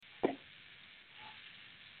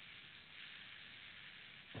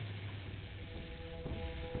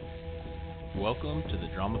Welcome to the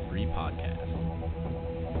Drama Free Podcast.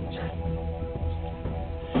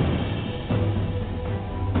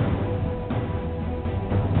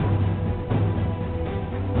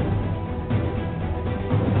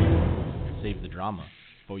 Save the drama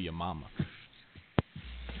for your mama.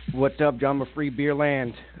 What's up, Drama Free Beer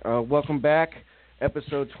Land? Welcome back,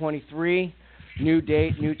 episode 23. New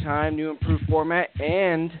date, new time, new improved format,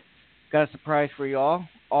 and got a surprise for y'all.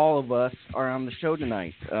 All of us are on the show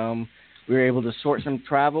tonight. We were able to sort some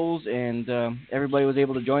travels, and everybody was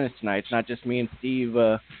able to join us tonight. It's not just me and Steve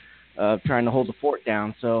trying to hold the fort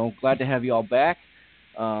down. So glad to have you all back.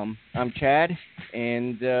 I'm Chad,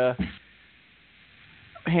 and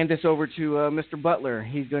hand this over to Mr. Butler.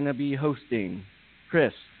 He's going to be hosting.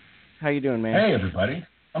 Chris, how you doing, man? Hey, everybody.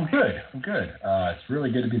 I'm good. It's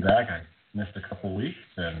really good to be back. I missed a couple weeks,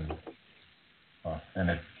 and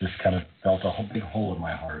it just kind of felt a big hole in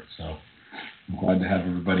my heart. So I'm glad to have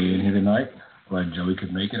everybody in here tonight. Glad Joey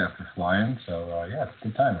could make it after flying. So, yeah, it's a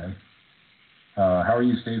good time, man. How are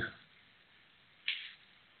you, Steve?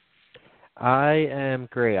 I am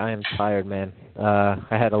great. I am tired, man. I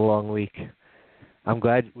had a long week. I'm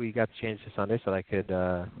glad we got to change to Sunday so I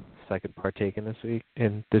could partake in this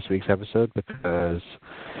week's episode because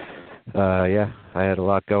I had a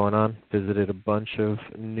lot going on. Visited a bunch of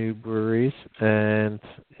new breweries, and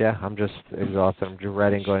I'm just exhausted. I'm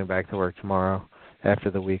dreading going back to work tomorrow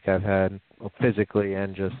after the week I've had physically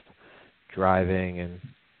and just driving and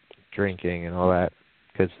drinking and all that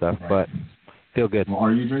good stuff. Right. But feel good. Well,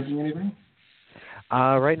 are you drinking anything?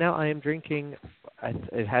 Right now I am drinking.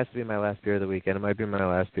 It has to be my last beer of the weekend. It might be my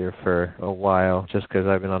last beer for a while, just because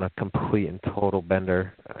I've been on a complete and total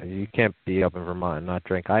bender. You can't be up in Vermont and not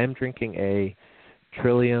drink. I am drinking a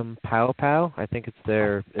Trillium Pow Pow. I think it's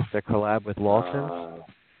their collab with Lawson's.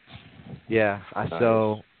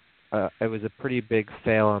 So it was a pretty big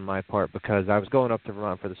fail on my part because I was going up to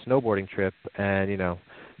Vermont for the snowboarding trip, and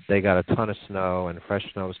they got a ton of snow, and fresh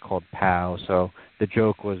snow was called Pow. So the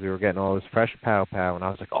joke was we were getting all this fresh Pow Pow, and I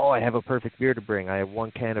was like, I have a perfect beer to bring. I have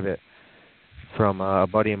one can of it from a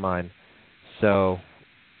buddy of mine. So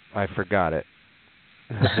I forgot it.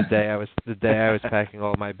 The day I was packing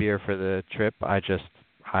all my beer for the trip,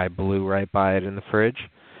 I blew right by it in the fridge.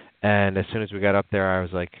 And as soon as we got up there, I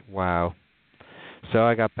was like, wow. So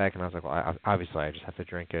I got back and I was like, well, obviously I just have to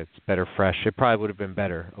drink it. It's better fresh. It probably would have been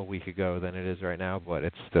better a week ago than it is right now, but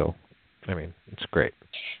it's still, it's great.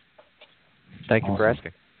 Thank you for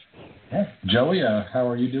asking. Yeah. Joey, how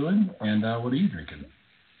are you doing, and what are you drinking?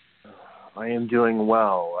 I am doing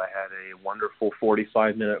well. I had a wonderful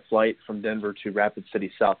 45-minute flight from Denver to Rapid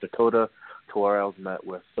City, South Dakota, to where I was met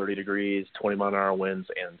with 30 degrees, 20-mile-an-hour winds,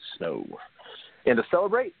 and snow. And to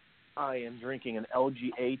celebrate, I am drinking an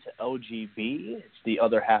LGA to LGB. It's the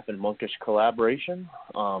Other Half and Monkish collaboration.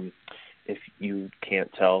 If you can't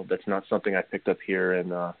tell, that's not something I picked up here in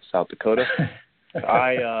South Dakota.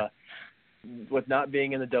 With not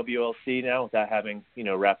being in the WLC now, with that having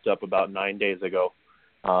wrapped up about 9 days ago,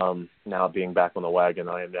 now being back on the wagon,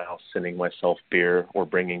 I am now sending myself beer or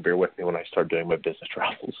bringing beer with me when I start doing my business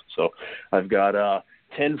travels. So I've got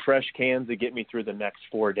 10 fresh cans to get me through the next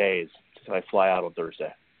 4 days until I fly out on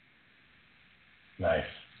Thursday. Nice.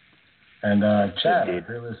 And Chad, our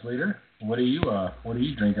fearless leader, what are you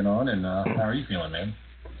drinking on, and how are you feeling, man?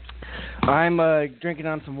 I'm drinking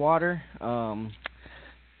on some water.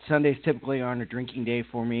 Sundays typically aren't a drinking day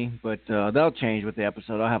for me, but that'll change with the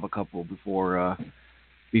episode. I'll have a couple before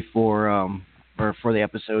for the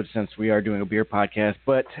episode since we are doing a beer podcast.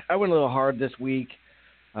 But I went a little hard this week.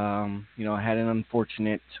 I had an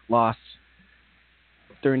unfortunate loss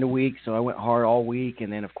during the week, so I went hard all week,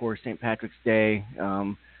 and then of course St. Patrick's Day,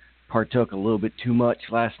 partook a little bit too much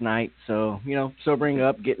last night. So sobering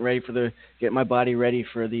up, get my body ready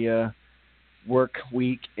for the work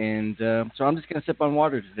week, and so I'm just gonna sip on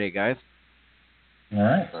water today, guys. All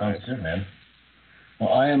right, sounds good, man.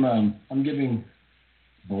 Well, I am I'm giving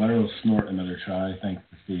Bolero Snort another try. Thanks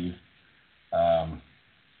to Steve.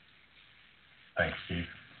 Thanks, Steve.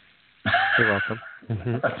 You're welcome.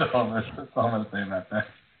 That's all I'm going to say about that.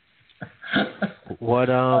 What?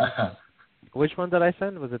 Which one did I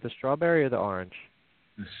send? Was it the strawberry or the orange?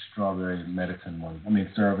 The strawberry medicine one.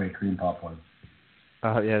 Strawberry cream pop one.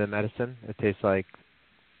 Oh, yeah, the medicine. It tastes like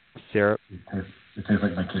syrup. It tastes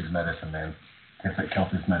like my kid's medicine, man. It tastes like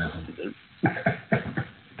Kelsey's medicine.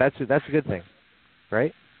 That's a good thing,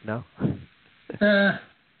 right? No? It's a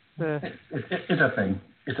thing.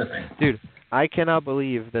 It's a thing. Dude, I cannot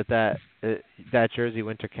believe that Jersey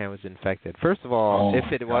winter can was infected. First of all,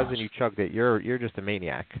 if it was and you chugged it, you're just a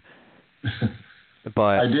maniac. But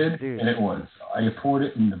I did, dude, and it was. I poured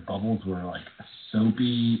it, and the bubbles were like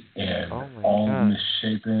soapy and oh my all God.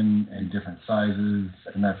 misshapen and different sizes,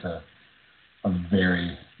 and that's a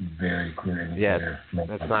very, very clear indicator.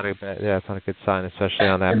 That's not a bad. Yeah, it's not a good sign, especially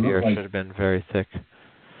on that It beer. looked It like- should have been very thick.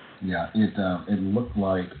 Yeah, it looked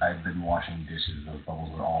like I'd been washing dishes. Those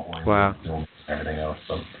bubbles were all oily Wow. and filled and everything else.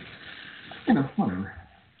 So, whatever.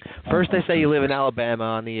 First they say you live in Alabama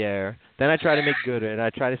on the air. Then I try to make good it. I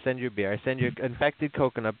try to send you a beer. I send you infected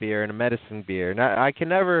coconut beer and a medicine beer. And I can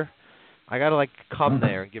never. I gotta like come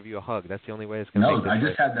there and give you a hug. That's the only way it's gonna No, make this I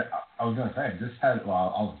just right. had that. I was gonna say, I just had.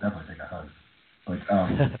 Well, I'll definitely take a hug. But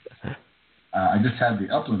I just had the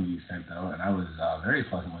Upland you sent though, and I was very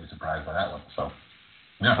pleasantly surprised by that one. So,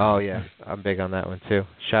 yeah. Oh yeah, I'm big on that one too.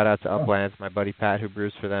 Shout out to Uplands, my buddy Pat who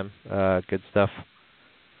brews for them. Good stuff.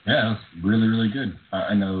 Yeah, it was really, really good.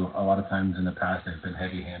 I know a lot of times in the past they've been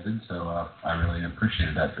heavy-handed, so I really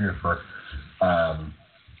appreciated that beer for kind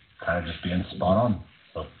of just being spot on.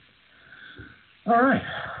 So, all right.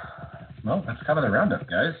 Well, that's kind of the roundup,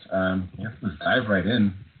 guys. Let's dive right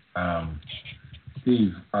in.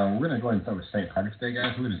 Steve, we're going to go ahead and start with St. Patrick's Day,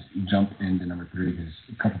 guys. We're going to jump into number 3 because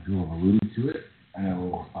a couple people have alluded to it. I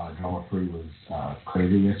know Drama Free was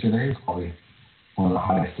crazy yesterday. It's probably one of the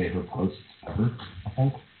highest favorite posts ever, I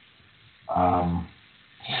think.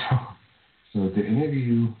 So did any of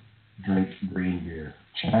you drink green beer?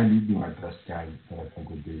 Chad, you'd be my best guy that I think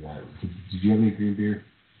would do that. Did you have any green beer?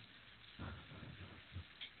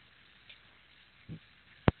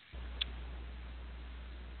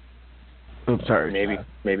 Oops, sorry. Maybe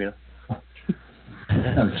not.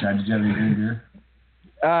 No, Chad, did you have any green beer?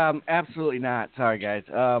 Absolutely not. Sorry, guys.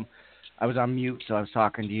 I was on mute, so I was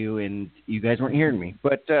talking to you, and you guys weren't hearing me.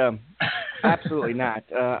 But absolutely not.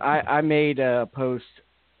 I made a post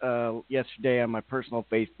yesterday on my personal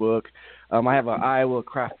Facebook. I have an Iowa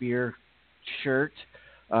craft beer shirt.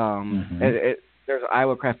 There's an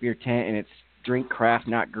Iowa craft beer tent, and it's drink craft,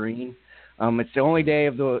 not green. It's the only day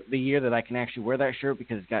of the year that I can actually wear that shirt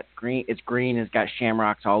because it's got green. It's green. And it's got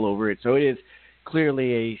shamrocks all over it. So it is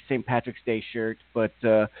clearly a St. Patrick's Day shirt. But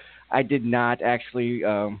I did not actually.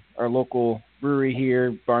 Our local brewery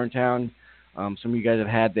here, Barntown. Some of you guys have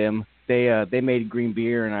had them. They made green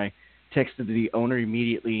beer, and I texted the owner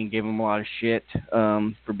immediately and gave him a lot of shit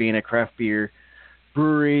for being a craft beer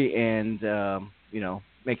brewery and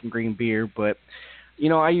making green beer. But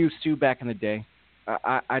I used to back in the day.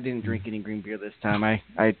 I didn't drink any green beer this time. I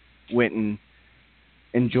went and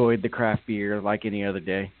enjoyed the craft beer like any other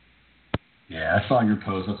day. Yeah, I saw your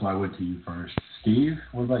post. That's why I went to you first. Steve,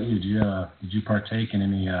 what about you? Did you partake in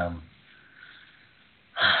any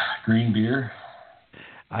green beer?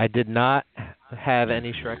 I did not have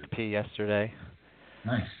any Shrek P yesterday.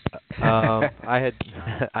 Nice. I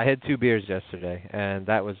had 2 beers yesterday, and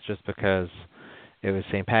that was just because it was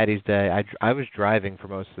St. Patty's Day. I was driving for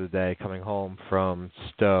most of the day coming home from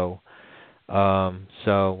Stowe.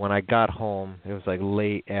 So when I got home, it was like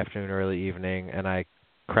late afternoon, early evening, and I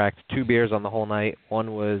cracked 2 beers on the whole night.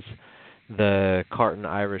 One was the Carton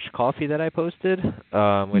Irish coffee that I posted,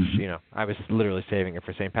 which, I was literally saving it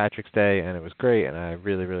for St. Patrick's Day, and it was great, and I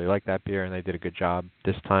really, really liked that beer, and they did a good job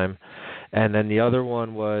this time. And then the other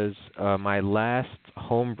one was my last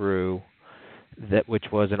home brew, which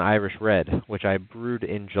was an Irish Red, which I brewed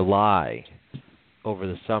in July over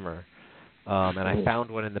the summer. And I found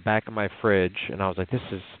one in the back of my fridge, and I was like,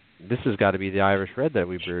 this has got to be the Irish Red that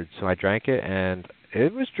we brewed. So I drank it, and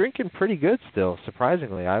it was drinking pretty good still,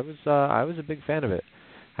 surprisingly. I was a big fan of it.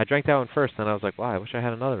 I drank that one first, and I was like, wow, I wish I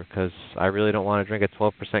had another, because I really don't want to drink a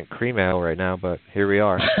 12% cream ale right now, but here we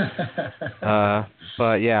are.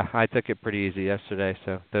 But, yeah, I took it pretty easy yesterday,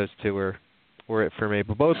 so those 2 were it for me.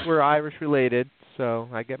 But both were Irish-related, so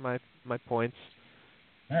I get my points.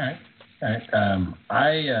 All right.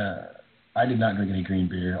 I did not drink any green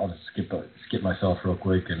beer. I'll just skip myself real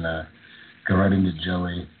quick and go right into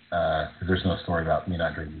Joey, because there's no story about me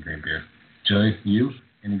not drinking green beer. Joey, you?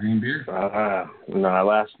 Any green beer? No.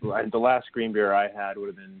 The last green beer I had would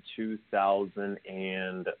have been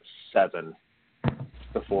 2007.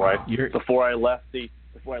 Before I left the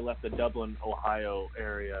Dublin, Ohio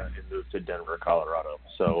area and moved to Denver, Colorado.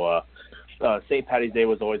 So St. Patty's Day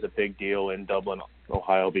was always a big deal in Dublin,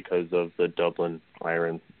 Ohio, because of the Dublin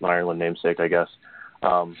Ireland namesake, I guess,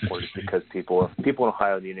 or just because people in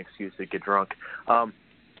Ohio need an excuse to get drunk.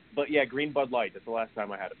 But yeah, green Bud Light. That's the last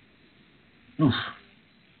time I had it. Oof.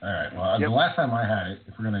 All right. Well, The last time I had it,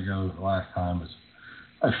 if we're gonna go, the last time was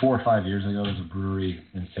like 4 or 5 years ago. There's a brewery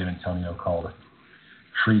in San Antonio called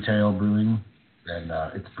Treetail Brewing, and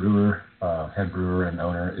its head brewer and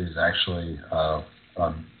owner is actually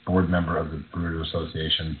board member of the Brewers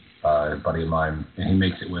Association, a buddy of mine, and he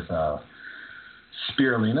makes it with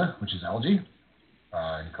spirulina, which is algae,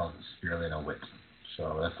 and he calls it spirulina wit.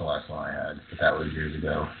 So that's the last one I had, but that was years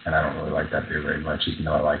ago, and I don't really like that beer very much, even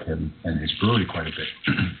though I like him and his brewery quite a bit.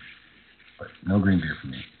 But no green beer for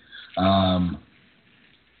me.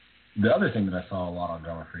 The other thing that I saw a lot on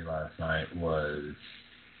Drama Free last night was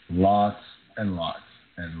lots and lots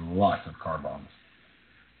and lots of car bombs.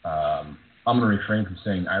 I'm going to refrain from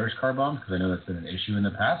saying Irish car bombs because I know that's been an issue in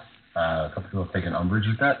the past. A couple people have taken umbrage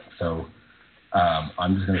with that, so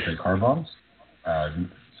I'm just going to say car bombs,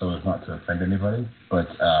 so as not to offend anybody. But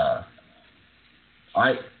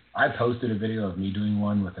I posted a video of me doing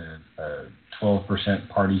one with a 12%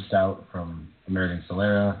 party stout from American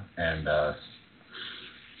Solera, and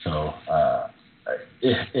so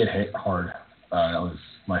it hit hard. That was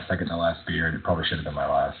my second to last beer, and it probably should have been my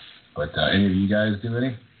last. But any of you guys do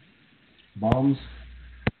any bombs?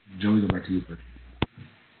 Joey, go back to you first.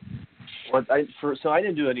 Well, I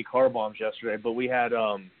didn't do any car bombs yesterday, but we had,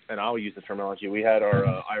 and I'll use the terminology, we had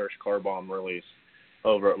our Irish car bomb release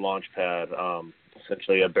over at Launchpad,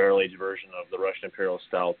 essentially a barrel-aged version of the Russian Imperial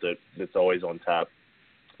Stout that's always on tap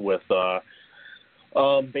with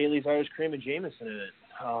Bailey's Irish Cream and Jameson in it.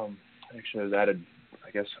 Actually, it was added,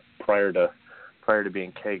 I guess, prior to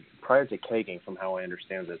kegging, from how I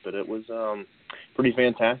understand it. But it was pretty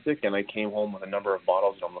fantastic, and I came home with a number of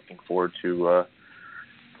bottles that I'm looking forward to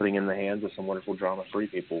putting in the hands of some wonderful drama-free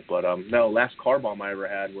people. But no, last car bomb I ever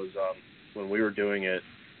had was when we were doing it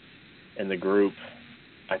in the group.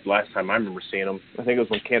 Last time I remember seeing them, I think it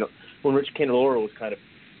was when Rich Candelora was kind of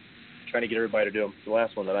trying to get everybody to do them. The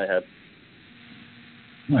last one that I had.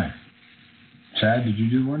 Nice. Chad, did you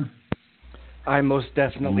do one? I most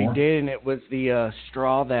definitely did, and it was the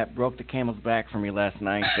straw that broke the camel's back for me last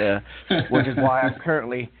night, which is why I'm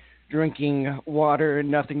currently drinking water and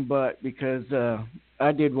nothing but, because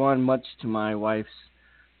I did one much to my wife's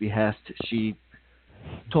behest. She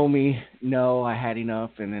told me no, I had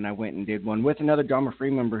enough, and then I went and did one with another Drama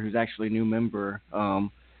Free member who's actually a new member.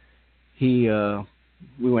 We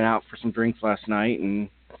went out for some drinks last night, and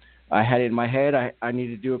I had it in my head I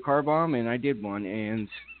needed to do a car bomb, and I did one, and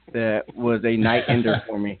that was a night ender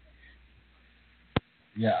for me.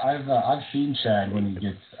 Yeah, I've seen Chad when he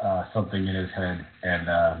gets something in his head,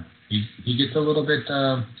 and he gets a little bit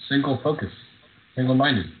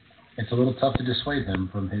single-minded. It's a little tough to dissuade him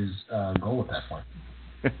from his goal at that point.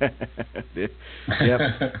 Yep.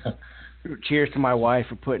 Cheers to my wife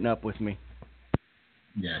for putting up with me.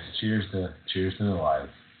 Yes, cheers to the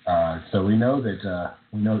wives. So we know that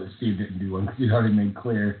Steve didn't do one because he's already made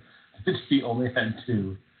clear that he only had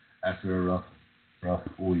two after a rough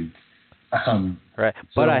week. Right,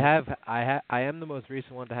 but I am the most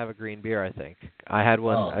recent one to have a green beer. I think I had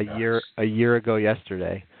one a year ago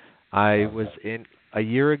yesterday. I was in a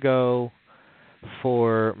year ago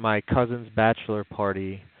for my cousin's bachelor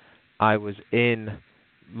party. I was in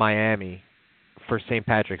Miami for St.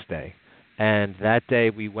 Patrick's Day, and that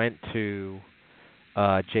day we went to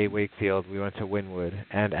J. Wakefield. We went to Wynwood,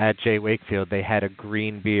 and at J. Wakefield they had a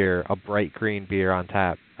bright green beer on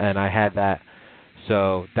tap, and I had that.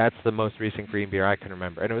 So that's the most recent green beer I can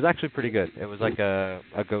remember, and it was actually pretty good. It was like a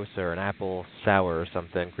Gose or an apple sour or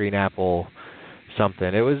something, green apple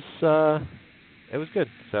something. It was good.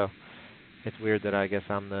 So it's weird that I guess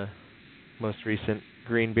I'm the most recent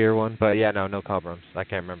green beer one, but yeah, no car bombs. I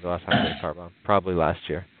can't remember the last time I did a car bomb. Probably last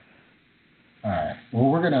year. All right.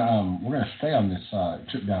 Well, we're gonna stay on this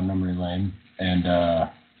trip down memory lane, and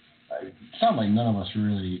it sounded like none of us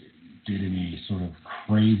really did any sort of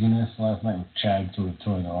craziness last night, with Chad sort of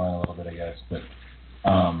towing the line a little bit, I guess. But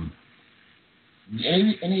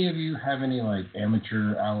any of you have any like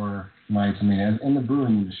amateur hour nights? I mean, in the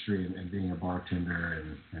brewing industry and being a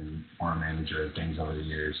bartender and bar manager and things over the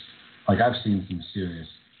years, like I've seen some serious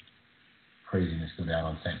craziness go down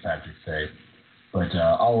on St. Patrick's Day. But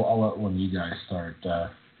I'll let one of you guys start.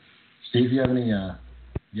 Steve, do you have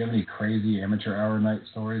any crazy amateur hour night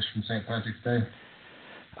stories from St. Patrick's Day?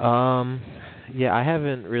 Yeah, I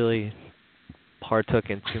haven't really partook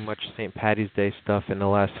in too much St. Paddy's Day stuff in the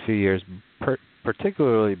last few years,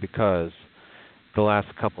 particularly because the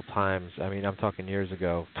last couple times, I mean, I'm talking years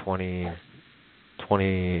ago,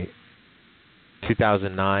 2009,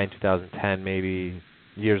 2010, maybe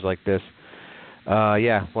years like this.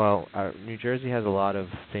 New Jersey has a lot of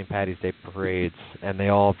St. Paddy's Day parades, and they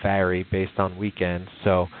all vary based on weekends,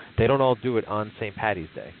 so they don't all do it on St. Paddy's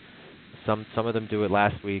Day. Some of them do it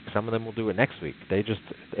last week, some of them will do it next week.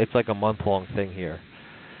 It's like a month-long thing here.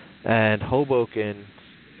 And Hoboken,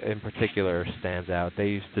 in particular, stands out. They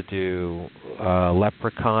used to do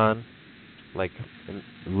Leprechaun like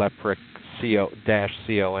Leprechaun,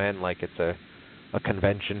 C-O-CON, like it's a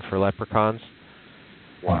convention for leprechauns.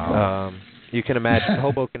 Wow. You can imagine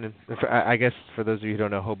Hoboken. I guess for those of you who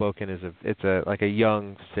don't know, Hoboken is like a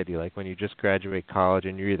young city. Like when you just graduate college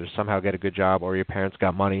and you either somehow get a good job or your parents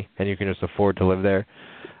got money and you can just afford to live there.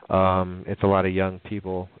 It's a lot of young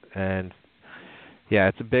people, and yeah,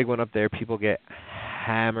 it's a big one up there. People get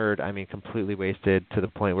hammered. I mean, completely wasted to the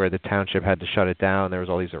point where the township had to shut it down. There was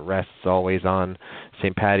all these arrests always on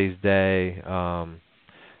St. Patty's Day. I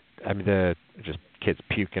mean, just kids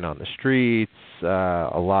puking on the streets,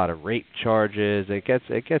 a lot of rape charges. It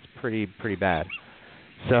gets pretty bad.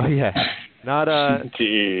 So yeah, not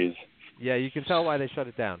Jeez. Yeah, you can tell why they shut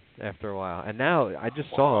it down after a while. And now I just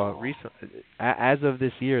saw as of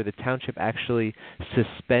this year, the township actually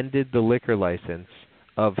suspended the liquor license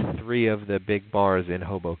of 3 of the big bars in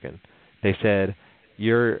Hoboken. They said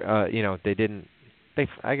I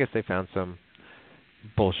guess they found some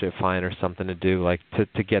bullshit fine or something to do, like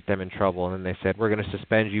to get them in trouble, and then they said, we're going to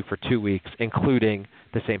suspend you for 2 weeks, including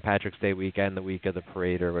the St. Patrick's Day weekend, the week of the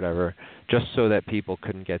parade or whatever, just so that people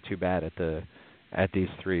couldn't get too bad at these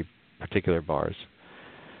 3 particular bars.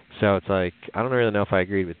 So it's like, I don't really know if I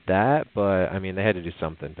agreed with that, but I mean, they had to do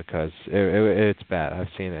something because it's bad. I've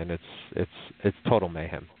seen it, and it's total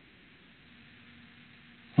mayhem.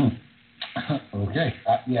 Okay.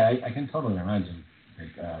 Yeah, I can totally imagine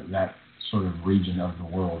that sort of region of the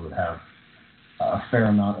world would have a fair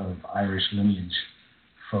amount of Irish lineage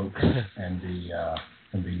folks and be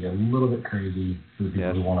a little bit crazy for the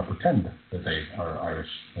people who want to pretend that they are Irish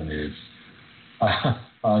lineage.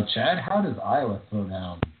 Chad, how does Iowa throw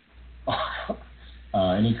down?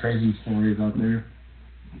 Any crazy stories out there?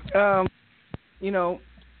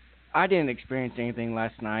 I didn't experience anything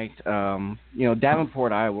last night.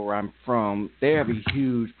 Davenport, Iowa, where I'm from, they have a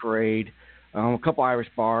huge parade. A couple Irish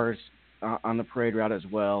bars on the parade route as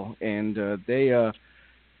well, and they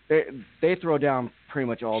throw down pretty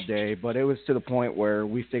much all day. But it was to the point where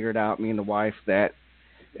we figured out, me and the wife, that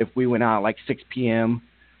if we went out like 6 p.m.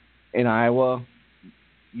 in Iowa,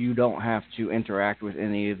 you don't have to interact with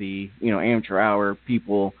any of the amateur hour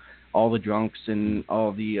people. All the drunks and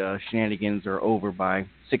all the shenanigans are over by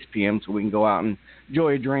 6 p.m. so we can go out and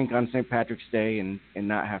enjoy a drink on St. Patrick's Day and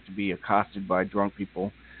not have to be accosted by drunk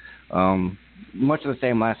people. Much of the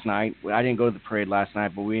same last night. I didn't go to the parade last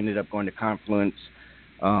night, but we ended up going to Confluence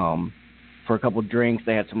for a couple of drinks.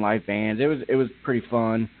 They had some live bands. It was pretty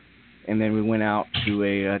fun. And then we went out to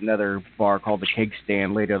another bar called the Keg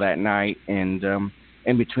Stand later that night. And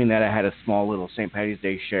in between that, I had a small little St. Patty's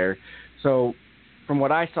Day share. So from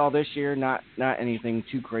what I saw this year, not anything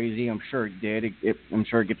too crazy. I'm sure it did. I'm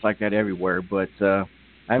sure it gets like that everywhere. But I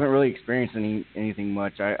haven't really experienced anything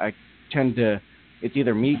much. I tend to, it's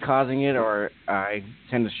either me causing it or I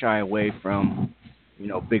tend to shy away from,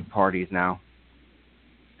 big parties now.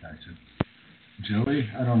 Gotcha. Joey,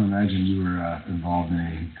 I don't imagine you were involved in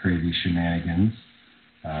any crazy shenanigans,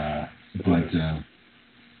 but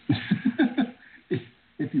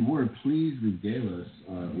if you were, please regale us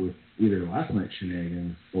with either last night's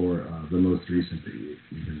shenanigans or the most recent that you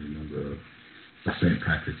can remember of the St.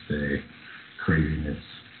 Patrick's Day craziness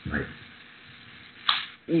night.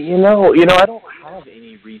 I don't have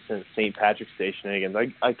any recent St. Patrick's Day shenanigans.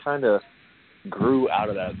 I kind of grew out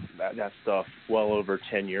of that stuff well over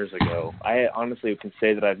 10 years ago. I honestly can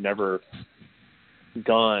say that I've never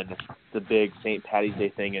done the big St. Patty's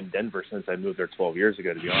Day thing in Denver since I moved there 12 years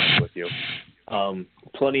ago, to be honest with you.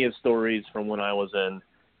 Plenty of stories from when I was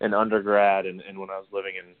in undergrad and when I was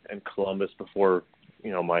living in Columbus before,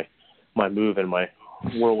 my move and my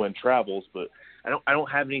whirlwind travels, but I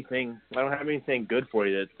don't have anything good for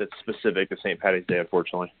you that's specific to St. Patty's Day,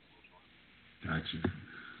 unfortunately. Gotcha.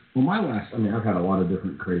 Well, I've had a lot of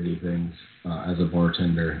different crazy things as a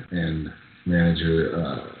bartender and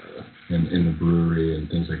manager in the brewery and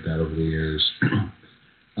things like that over the years.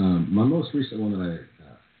 My most recent one that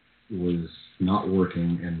I was not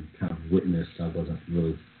working and kind of witnessed, I wasn't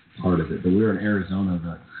really part of it, but we were in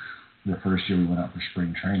Arizona the first year we went out for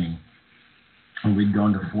spring training, and we'd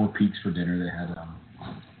gone to Four Peaks for dinner. They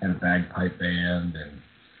had a bagpipe band, and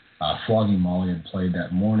Flogging Molly had played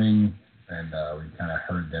that morning. And we kind of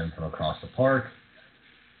heard them from across the park.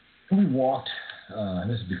 And we walked, and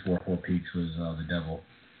this is before Four Peaks was the devil,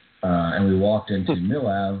 and we walked into Mill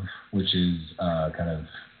Ave, which is kind of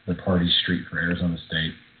the party street for Arizona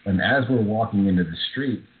State. And as we're walking into the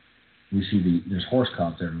street, we see there's horse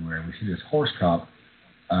cops everywhere. And we see this horse cop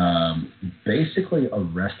basically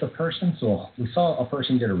arrest a person. So we saw a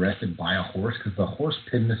person get arrested by a horse because the horse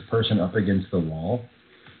pinned this person up against the wall.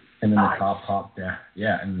 And then the cop hopped down.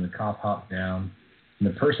 Yeah, and then the cop hopped down And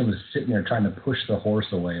the person was sitting there trying to push the horse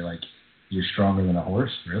away, like, you're stronger than a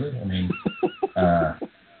horse, really? I mean,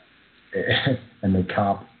 and the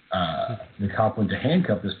cop went to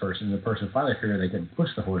handcuff this person, and the person finally figured they couldn't push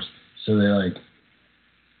the horse, so they like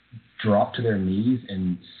dropped to their knees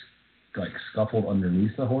and like scuffled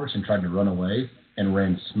underneath the horse and tried to run away and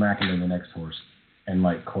ran smack into the next horse and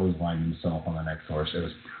like clotheslined himself on the next horse.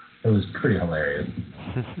 It was pretty hilarious.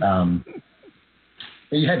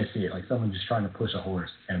 You had to see it, like someone just trying to push a horse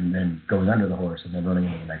and then going under the horse and then running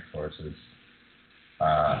into the next horse. And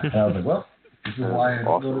I was like, well, this is why I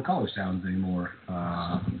don't go to college towns anymore,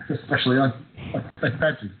 especially on St.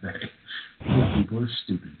 Patrick's Day. People are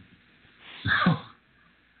stupid.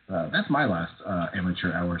 So that's my last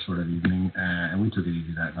amateur hour sort of evening, and we took it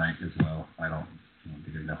easy that night as well. I don't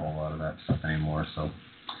get into a whole lot of that stuff anymore. So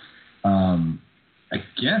I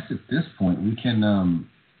guess at this point we can,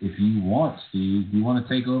 if you want, Steve, you want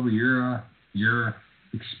to take over your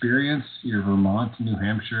experience, your Vermont, New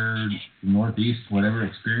Hampshire, Northeast, whatever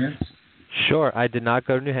experience? Sure. I did not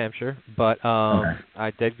go to New Hampshire, but Okay.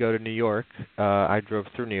 I did go to New York. I drove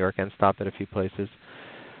through New York and stopped at a few places.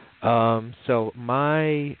 So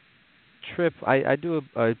my trip, I do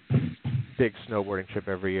a big snowboarding trip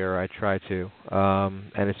every year. I try to,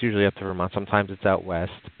 and it's usually up to Vermont. Sometimes it's out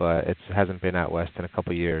west, but it hasn't been out west in a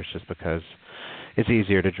couple of years just because it's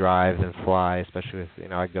easier to drive than fly, especially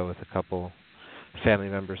with, I go with a couple family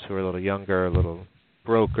members who are a little younger, a little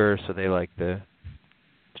broker, so they like the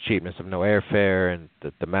cheapness of no airfare, and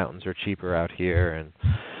the mountains are cheaper out here.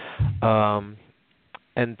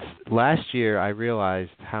 And last year I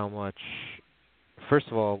realized how much. First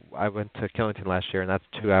of all, I went to Killington last year, and that's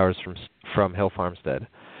 2 hours from Hill Farmstead.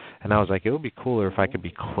 And I was like, it would be cooler if I could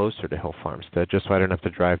be closer to Hill Farmstead, just so I didn't have to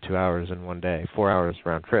drive 2 hours in one day, 4 hours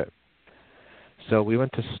round trip. So we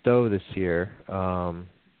went to Stowe this year,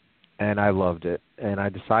 and I loved it. And I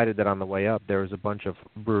decided that on the way up, there was a bunch of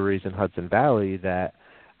breweries in Hudson Valley that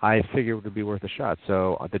I figured would be worth a shot.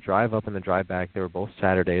 So the drive up and the drive back, they were both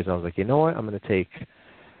Saturdays. I was like, you know what? I'm going to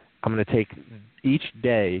take each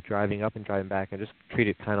day driving up and driving back and just treat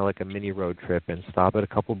it kind of like a mini road trip and stop at a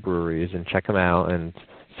couple breweries and check them out and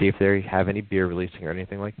see if they have any beer releasing or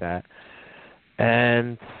anything like that.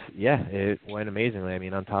 And yeah, it went amazingly. I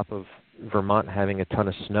mean, on top of Vermont having a ton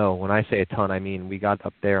of snow, when I say a ton, I mean we got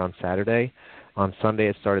up there on Saturday. On Sunday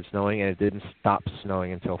it started snowing, and it didn't stop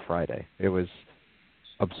snowing until Friday. It was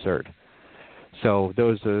absurd. So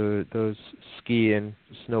those ski and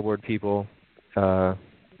snowboard people,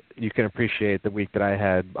 you can appreciate the week that I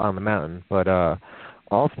had on the mountain, but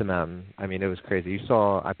off the mountain, I mean, it was crazy. You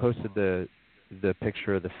saw, I posted the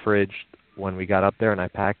picture of the fridge when we got up there and I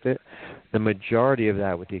packed it. The majority of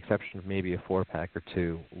that, with the exception of maybe a 4-pack or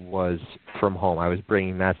two, was from home. I was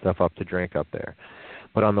bringing that stuff up to drink up there.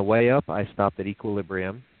 But on the way up, I stopped at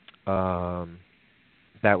Equilibrium. And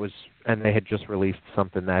they had just released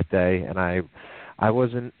something that day, and I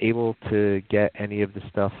wasn't able to get any of the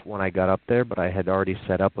stuff when I got up there, but I had already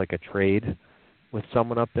set up like a trade with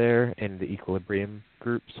someone up there in the Equilibrium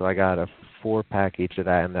group, so I got a 4-pack each of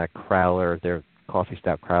that and that Crowler, their coffee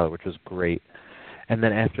stout Crowler, which was great. And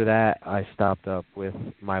then after that, I stopped up with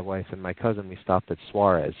my wife and my cousin. We stopped at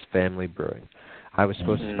Suarez Family Brewing. I was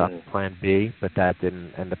supposed to stop at Plan B, but that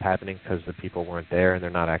didn't end up happening because the people weren't there and they're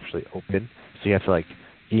not actually open. So you have to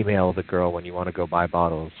email the girl when you want to go buy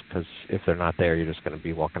bottles, because if they're not there, you're just going to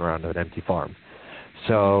be walking around with an empty farm.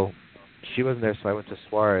 So she wasn't there, so I went to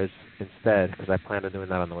Suarez instead because I planned on doing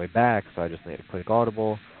that on the way back. So I just made a quick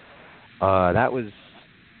audible. That was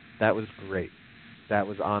great. That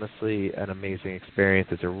was honestly an amazing experience.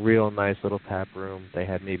 It's a real nice little tap room. They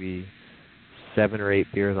had maybe 7 or 8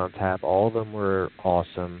 beers on tap. All of them were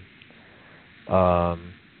awesome. I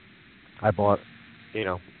bought,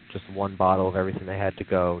 just 1 bottle of everything they had to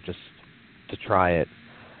go just to try it.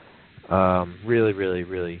 Really, really,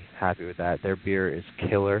 really happy with that. Their beer is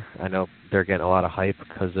killer. I know they're getting a lot of hype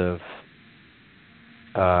because of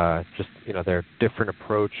their different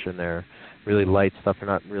approach and their really light stuff. They're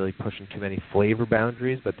not really pushing too many flavor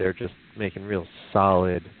boundaries, but they're just making real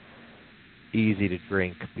solid, easy to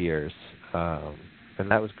drink beers. And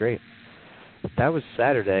that was great. That was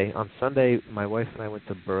Saturday. On Sunday, my wife and I went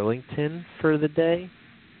to Burlington for the day.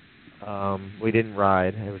 We didn't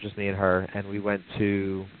ride. It was just me and her, and we went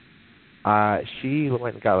to she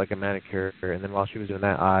went and got a manicure, and then while she was doing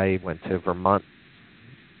that, I went to Vermont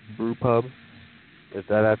Brew Pub.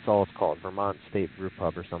 That's all it's called, Vermont State Brew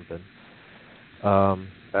Pub or something. That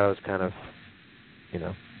was kind of, it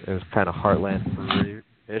was kind of Heartland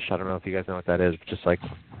Brewery-ish. I don't know if you guys know what that is. Just it's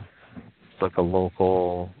like a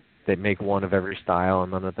local. They make one of every style,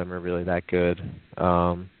 and none of them are really that good.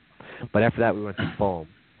 But after that, we went to Foam,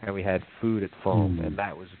 and we had food at Foam, and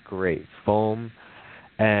that was great. Foam,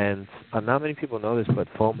 and not many people know this, but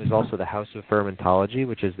Foam is also the House of Fermentology,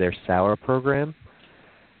 which is their sour program.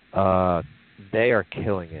 They are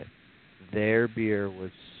killing it. Their beer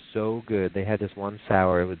was so good. They had this one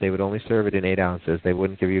sour. They would only serve it in 8 ounces. They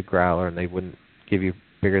wouldn't give you a growler, and they wouldn't give you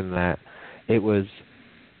bigger than that. It was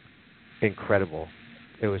incredible.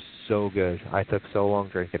 It was so good. I took so long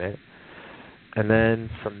drinking it. And then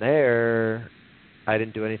from there, I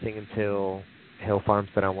didn't do anything until Hill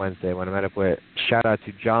Farmstead on Wednesday when I met up with, shout out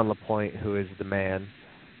to John LaPointe, who is the man.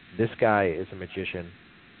 This guy is a magician.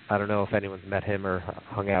 I don't know if anyone's met him or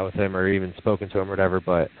hung out with him or even spoken to him or whatever,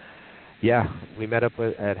 but yeah, we met up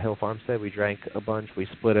at Hill Farmstead. We drank a bunch. We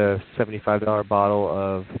split a $75 bottle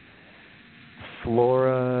of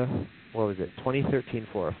Flora, 2013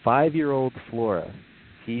 Flora, 5-year-old Flora.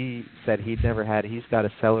 He said he'd never had it. He's got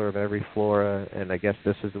a cellar of every Flora, and I guess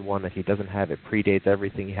this is the one that he doesn't have. It predates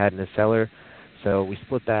everything he had in his cellar. So we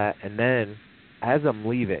split that, and then as I'm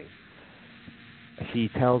leaving, he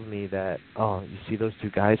tells me that, oh, you see those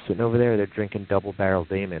 2 guys sitting over there? They're drinking Double Barrel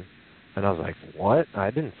Damon. And I was like, what?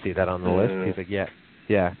 I didn't see that on the list. He's like,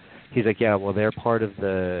 yeah. He's like, yeah, well, they're part of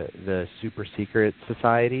the super secret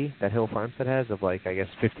society that Hill Farmstead has of, like, I guess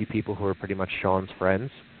 50 people who are pretty much Sean's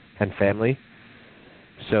friends and family.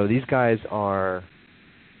 So these guys are,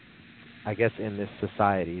 I guess, in this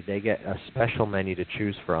society. They get a special menu to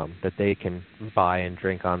choose from that they can buy and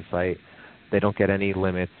drink on site. They don't get any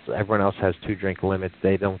limits. Everyone else has 2-drink limits.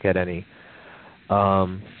 They don't get any.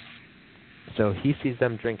 So he sees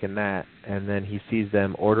them drinking that, and then he sees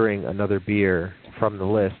them ordering another beer from the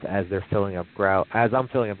list as they're filling up as I'm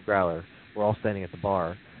filling up a growler. We're all standing at the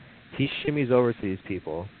bar. He shimmies over to these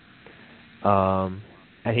people, and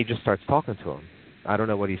he just starts talking to them. I don't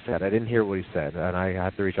know what he said. I didn't hear what he said, and I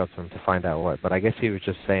have to reach out to him to find out what. But I guess he was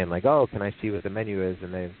just saying, like, oh, can I see what the menu is?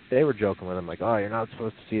 And they were joking with him, like, oh, you're not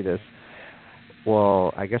supposed to see this.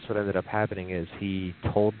 Well, I guess what ended up happening is he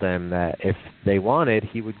told them that if they wanted,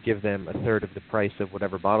 he would give them a third of the price of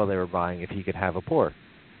whatever bottle they were buying if he could have a pour.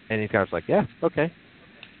 And these guys were like, yeah, okay.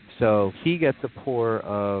 So he gets a pour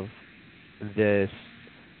of this.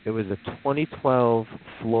 It was a 2012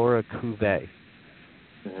 Flora Cuvée.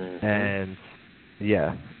 And,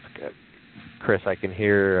 yeah, Chris, I can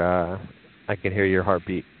hear your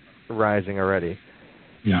heartbeat rising already.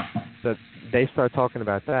 Yeah. So they start talking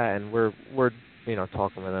about that, and we're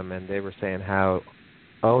talking with them, and they were saying how,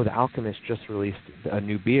 oh, the Alchemist just released a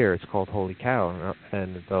new beer. It's called Holy Cow.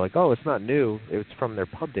 And they're like, oh, it's not new. It's from their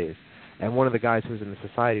pub days. And one of the guys who was in the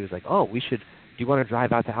society was like, oh, do you want to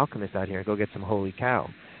drive out to Alchemist out here and go get some Holy Cow?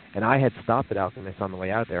 And I had stopped at Alchemist on the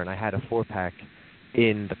way out there, and I had a 4-pack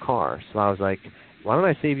in the car. So I was like, why don't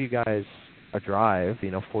I save you guys a drive,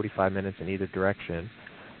 45 minutes in either direction,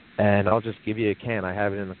 and I'll just give you a can. I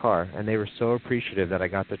have it in the car. And they were so appreciative that I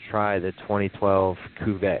got to try the 2012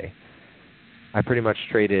 Cuvée. I pretty much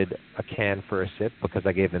traded a can for a sip because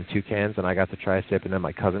I gave them 2 cans, and I got to try a sip, and then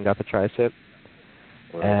my cousin got to try a sip.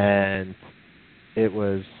 Wow. And it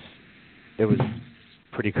was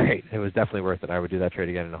pretty great. It was definitely worth it. I would do that trade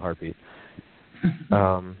again in a heartbeat.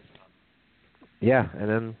 Yeah, and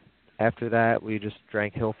then after that, we just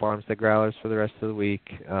drank Hill Farmstead growlers for the rest of the week.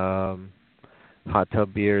 Hot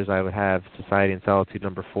tub beers, I would have Society and Solitude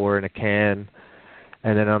No. 4 in a can.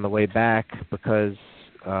 And then on the way back, because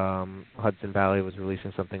Hudson Valley was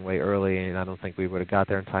releasing something way early, and I don't think we would have got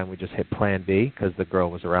there in time, we just hit Plan B because the girl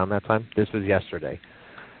was around that time. This was yesterday.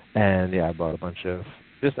 And, yeah, I bought a bunch of,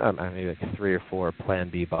 maybe like 3 or 4 Plan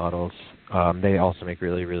B bottles. They also make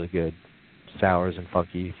really, really good sours and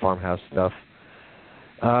funky farmhouse stuff.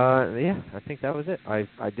 Yeah, I think that was it.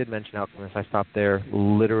 I did mention Alchemist. I stopped there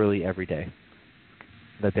literally every day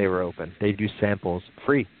that they were open. They do samples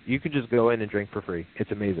free. You can just go in and drink for free.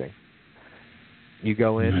 It's amazing. You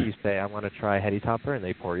go in, you say, I want to try Heady Topper, and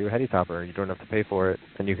they pour you a Heady Topper. You don't have to pay for it,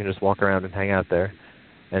 and you can just walk around and hang out there.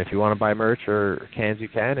 And if you want to buy merch or cans, you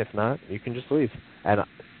can. If not, you can just leave. And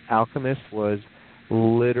Alchemist was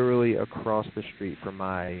literally across the street from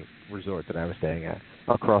my resort that I was staying at.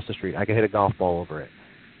 Across the street. I could hit a golf ball over it.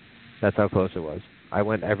 That's how close it was. I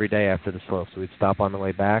went every day after the slope, so we'd stop on the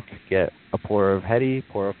way back, get a pour of Heady,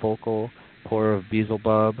 pour of Focal, pour of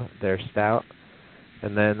Beelzebub, their stout,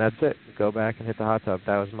 and then that's it. Go back and hit the hot tub.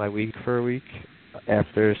 That was my week for a week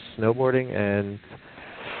after snowboarding, and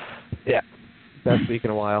yeah, best week in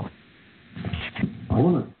a while. I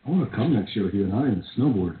want to come next year with you and I and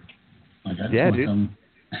snowboard. Like I just want to come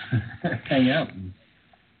hang out and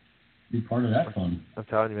be part of that fun. I'm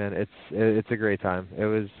telling you, man, it's a great time.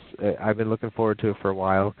 I've been looking forward to it for a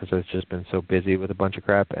while because it's just been so busy with a bunch of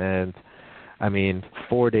crap, and I mean,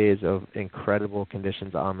 4 days of incredible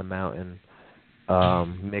conditions on the mountain,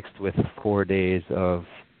 mixed with 4 days of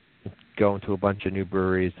going to a bunch of new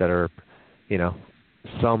breweries that are,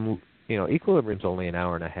 some, Equilibrium's only an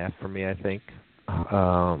hour and a half for me, I think.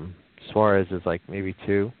 Suarez is like maybe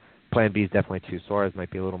 2. Plan B is definitely 2. Suarez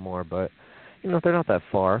might be a little more, but, they're not that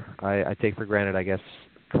far. I take for granted, I guess,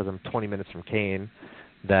 because I'm 20 minutes from Kane,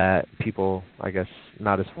 that people, I guess,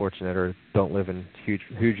 not as fortunate or don't live in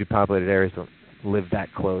hugely populated areas don't live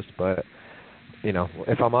that close. But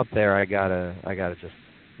if I'm up there, I gotta just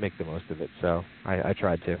make the most of it. So I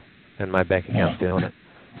tried to, and my bank account's doing it.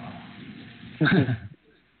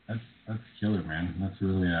 That's killer, man. That's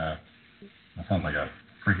really that sounds like a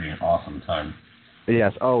freaking awesome time.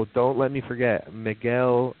 Yes. Oh, don't let me forget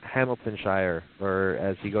Miguel Hamiltonshire, or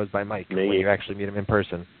as he goes by Mike, when you actually meet him in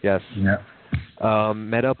person. Yes. Yeah.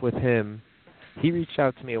 Met up with him. He reached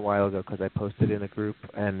out to me a while ago because I posted in a group,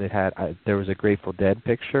 and there was a Grateful Dead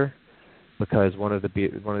picture because one of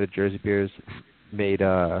the Jersey beers made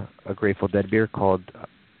a Grateful Dead beer called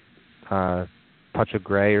Touch of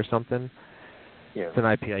Grey or something. Yeah. It's an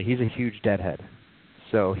IPA. He's a huge Deadhead.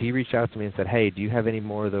 So he reached out to me and said, "Hey, do you have any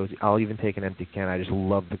more of those? I'll even take an empty can. I just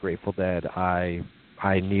love the Grateful Dead. I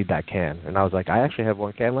need that can." And I was like, "I actually have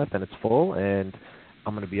 1 can left, and it's full, and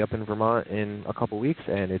I'm going to be up in Vermont in a couple weeks,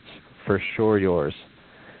 and it's for sure yours."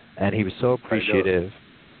 And he was so appreciative.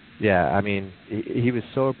 Yeah, I mean, he was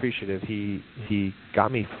so appreciative. He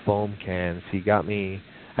got me foam cans. He got me.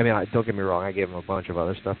 I mean, don't get me wrong. I gave him a bunch of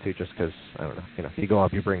other stuff too, just because I don't know. You go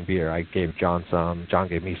up, you bring beer. I gave John some. John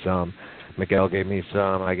gave me some. Miguel gave me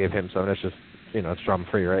some. I gave him some. It's just, it's drama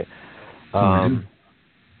free, right?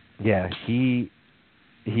 Yeah, he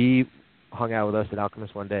hung out with us at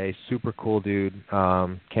Alchemist one day. Super cool dude.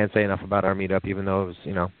 Can't say enough about our meetup, even though it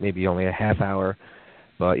was, maybe only a half hour.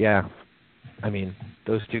 But yeah, I mean,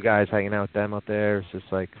 those 2 guys hanging out with them out there, it's just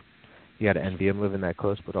like, you got to envy them living that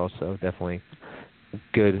close, but also definitely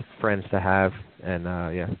good friends to have. And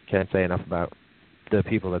yeah, can't say enough about the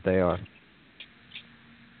people that they are.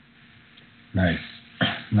 Nice.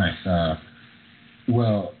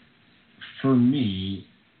 Well, for me,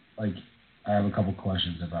 I have a couple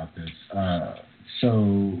questions about this.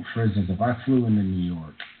 So, for instance, if I flew into New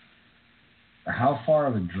York, how far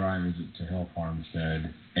of a drive is it to Hill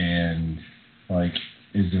Farmstead? And, are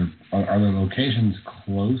there locations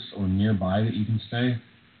close or nearby that you can stay?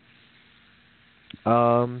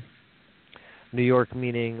 New York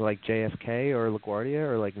meaning like JFK or LaGuardia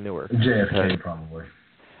or like Newark? JFK, probably.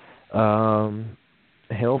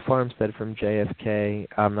 Hill Farmstead from JFK,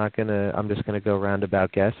 I'm just gonna go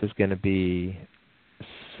roundabout guess, is gonna be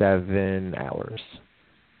 7 hours.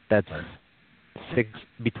 That's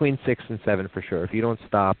between 6 and 7 for sure. If you don't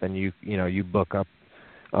stop and you book up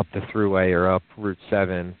the thruway or up Route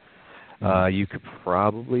 7, you could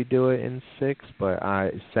probably do it in 6, but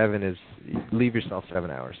 7 is, leave yourself 7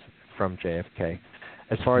 hours from JFK.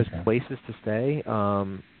 As far as places to stay,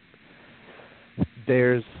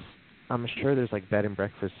 I'm sure there's bed and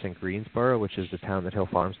breakfasts in Greensboro, which is the town that Hill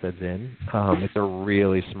Farmstead's in. It's a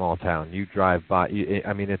really small town. You drive by,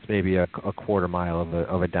 it's maybe a quarter mile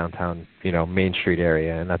of a downtown, Main Street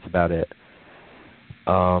area, and that's about it.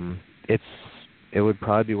 It would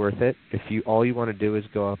probably be worth it. If all you want to do is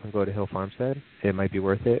go up and go to Hill Farmstead, it might be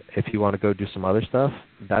worth it. If you want to go do some other stuff,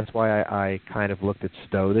 that's why I kind of looked at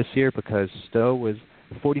Stowe this year, because Stowe was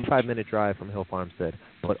a 45-minute drive from Hill Farmstead,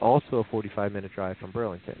 but also a 45-minute drive from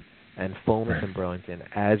Burlington. And Foam is in Burlington,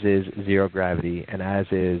 as is Zero Gravity, and as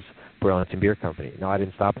is Burlington Beer Company. Now, I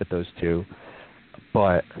didn't stop at those 2,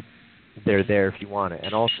 but they're there if you want it.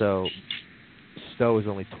 And also, Stowe is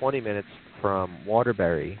only 20 minutes from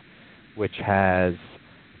Waterbury, which has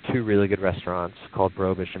 2 really good restaurants called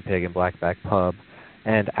Brobish and Pig and Blackback Pub,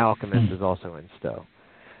 and Alchemist is also in Stowe.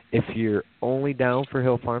 If you're only down for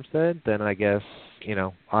Hill Farmstead, then I guess,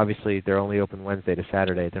 obviously they're only open Wednesday to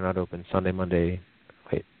Saturday. They're not open Sunday, Monday,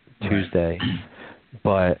 Tuesday.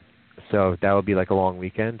 But so that would be a long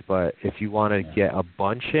weekend. But if you want to get a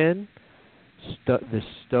bunch in, the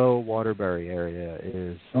Stowe Waterbury area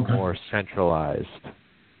is more centralized.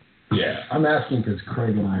 Yeah, I'm asking because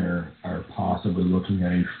Craig and I are possibly looking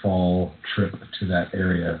at a fall trip to that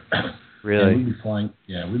area. Really? And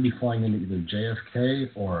we'd be flying into either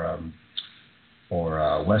JFK or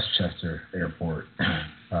Westchester Airport,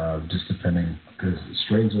 just depending, because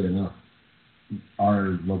strangely enough,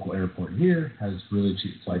 our local airport here has really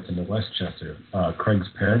cheap flights into Westchester. Craig's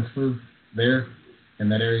parents live there in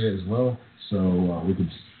that area as well, so we could,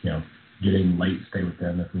 get in late, stay with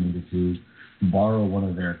them if we needed to. borrow one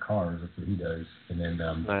of their cars. That's what he does, and then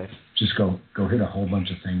Nice. just go hit a whole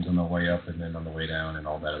bunch of things on the way up and then on the way down and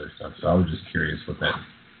all that other stuff. So I was just curious what that.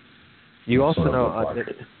 You also sort of know looked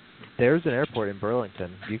like. there's an airport in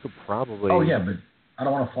Burlington. You could probably. Oh yeah, but I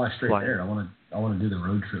don't want to fly straight Fly. there. I want to do the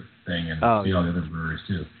road trip thing and Oh, see all yeah. the other breweries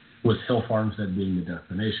too. With Hill Farmstead being the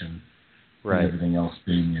destination, Right. and everything else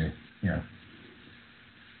being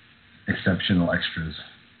exceptional extras.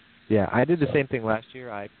 Yeah, I did the same thing last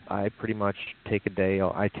year. I pretty much take a day.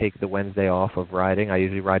 I take the Wednesday off of riding. I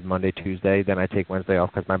usually ride Monday, Tuesday. Then I take Wednesday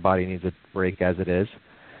off because my body needs a break as it is.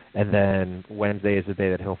 And then Wednesday is the day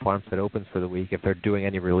that Hill Farmstead opens for the week. If they're doing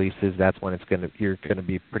any releases, that's when you're gonna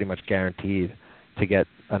be pretty much guaranteed to get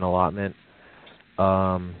an allotment.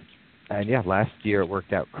 And yeah, last year it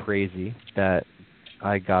worked out crazy that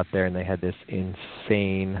I got there and they had this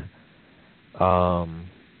insane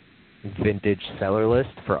vintage cellar list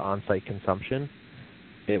for on-site consumption.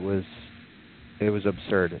 It was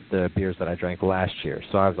absurd, the beers that I drank last year.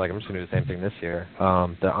 So I was like, I'm just going to do the same thing this year.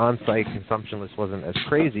 The on-site consumption list wasn't as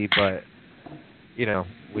crazy, but,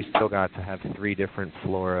 we still got to have 3 different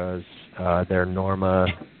floras, their Norma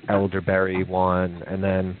elderberry one, and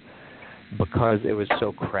then because it was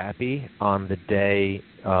so crappy on the day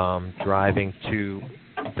driving to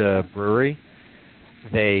the brewery,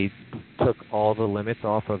 they took all the limits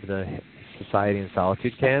off of the Society and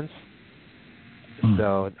Solitude cans.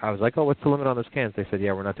 So I was like, oh, what's the limit on those cans? They said,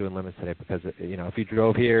 yeah, we're not doing limits today because, if you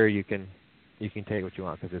drove here, you can take what you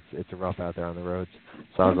want because it's rough out there on the roads.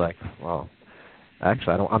 So I was like, well,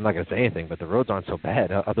 actually, I'm not going to say anything, but the roads aren't so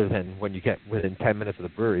bad other than when you get within 10 minutes of the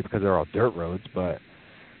brewery because they're all dirt roads, but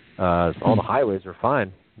all the highways are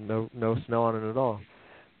fine. No snow on it at all.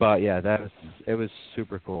 But yeah, it was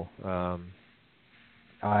super cool.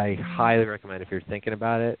 I highly recommend if you're thinking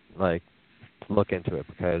about it, like, look into it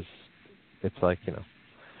because it's like,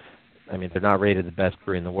 they're not rated the best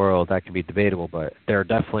brewery in the world. That could be debatable, but they're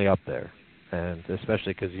definitely up there. And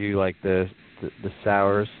especially because you like the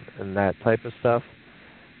sours and that type of stuff,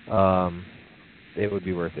 it would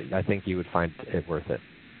be worth it. I think you would find it worth it.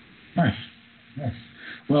 Nice.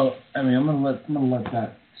 Well, I'm gonna let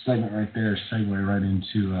that segment right there segue right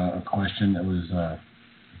into a question that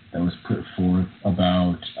was put forth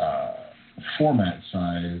about format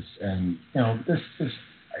size, and this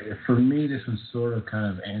for me this one sort of kind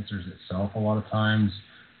of answers itself a lot of times,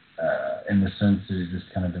 in the sense that it just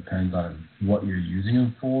kind of depends on what you're using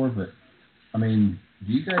them for. But do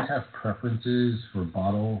you guys have preferences for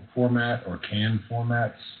bottle format or can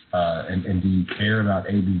formats, and do you care about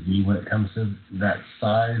ABV when it comes to that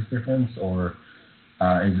size difference, or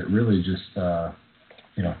is it really just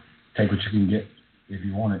take what you can get if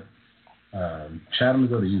you want it? Chad, I'm going to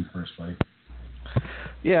go to you first, buddy.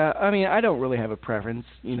 Yeah, I don't really have a preference.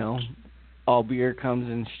 All beer comes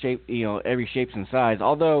in shape, every shapes and size.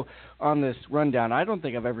 Although on this rundown, I don't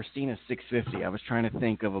think I've ever seen a 650. I was trying to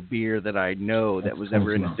think of a beer that I know that was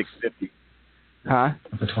ever in a 650. Huh?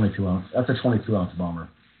 That's a 22 ounce. That's a 22 ounce bomber.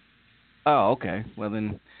 Oh, okay. Well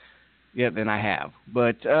then, yeah, then I have.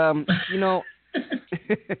 But I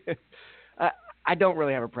don't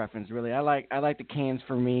really have a preference. Really, I like the cans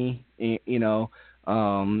for me.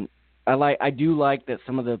 I do like that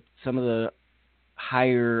some of the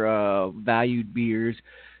higher valued beers,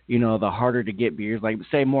 the harder to get beers, like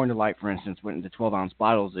say Morning Delight, for instance, went into 12-ounce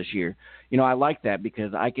bottles this year. I like that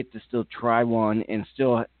because I get to still try one and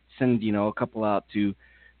still send a couple out to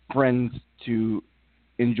friends to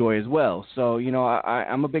enjoy as well. So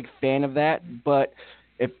I'm a big fan of that. But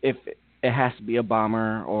if it has to be a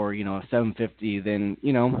bomber or a 750, then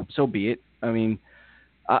so be it.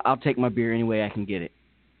 I'll take my beer any way I can get it.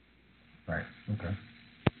 Right. Okay.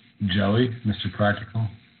 Joey, Mr. Practical,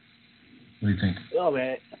 what do you think? Oh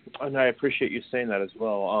man, and I appreciate you saying that as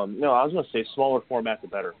well. No, I was going to say smaller format the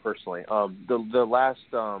better, personally. The last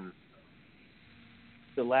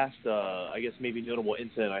I guess maybe notable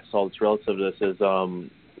incident I saw that's relative to this is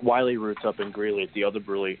Wiley Roots up in Greeley, the other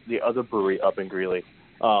brewery up in Greeley,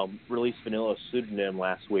 released Vanilla Pseudonym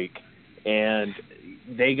last week, and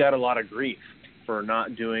they got a lot of grief for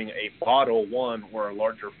not doing a bottle one or a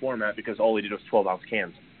larger format because all they did was 12-ounce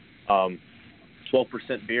cans. 12%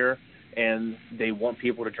 beer, and they want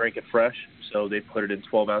people to drink it fresh, so they put it in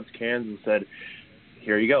 12-ounce cans and said,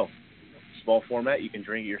 here you go. Small format, you can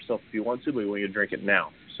drink it yourself if you want to, but we want you to drink it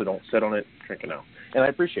now. So don't sit on it, drink it now. And I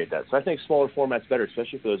appreciate that. So I think smaller format's better,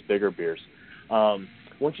 especially for those bigger beers.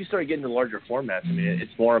 Once you start getting to larger formats,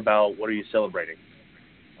 it's more about what are you celebrating.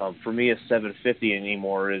 For me, a 750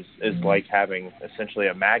 anymore is like having essentially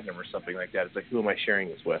a Magnum or something like that. It's like, who am I sharing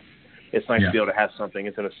this with? It's nice to be able to have something.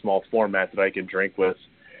 It's in a small format that I can drink with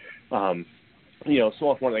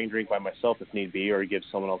small quantity I can drink by myself if need be, or give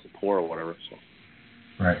someone else a pour or whatever. So.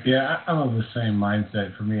 Right. Yeah, I'm of the same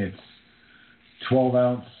mindset. For me, it's 12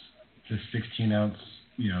 ounce to 16 ounce,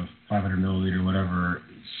 500 milliliter, whatever,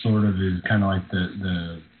 sort of is kind of like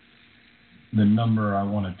the number I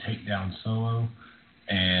want to take down solo.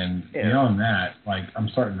 And beyond that, like, I'm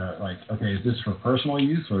starting to, like, okay, is this for personal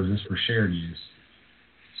use or is this for shared use?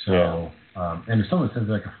 So, and if someone says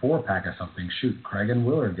like a 4-pack of something, shoot, Craig and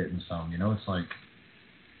Will are getting some. It's like,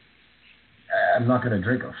 I'm not going to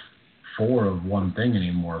drink a 4 of one thing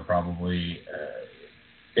anymore, probably,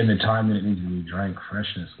 in the time that it needs to be drank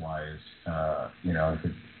freshness-wise.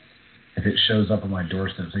 If it shows up on my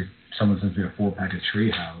doorstep, say someone sends me a 4-pack of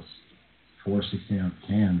Treehouse, 4 16-ounce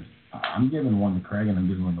cans, I'm giving one to Craig and I'm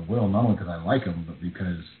giving one to Will, not only because I like them, but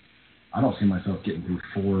because I don't see myself getting through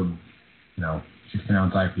 4,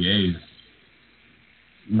 16-ounce IPAs,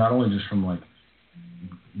 not only just from, like,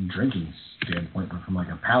 drinking standpoint, but from, like,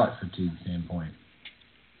 a palate fatigue standpoint.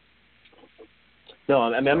 No,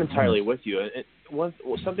 I'm entirely with you.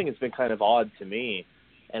 Something that's been kind of odd to me,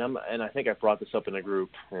 and I think I brought this up in a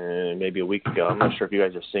group maybe a week ago. I'm not sure if you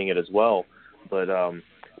guys are seeing it as well, but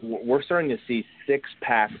we're starting to see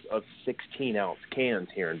 6-packs of 16-ounce cans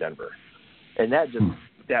here in Denver, and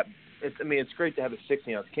it's great to have a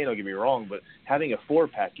 16-ounce can. Don't get me wrong, but having a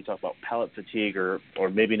 4-pack, you talk about palate fatigue, or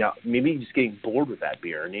maybe just getting bored with that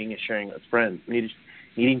beer, needing to share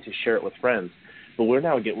it with friends. But we're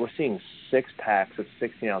seeing 6-packs of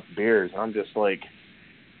 16-ounce beers, and I'm just like,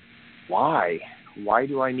 why? Why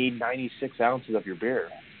do I need 96 ounces of your beer?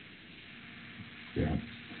 Yeah.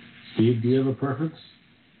 Steve, do you have a preference?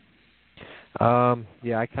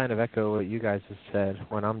 Yeah, I kind of echo what you guys have said.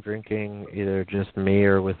 When I'm drinking either just me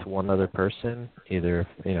or with one other person, either,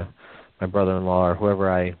 my brother-in-law or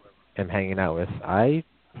whoever I am hanging out with, I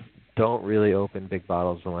don't really open big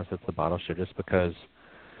bottles unless it's a bottle share, just because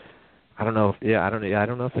I don't know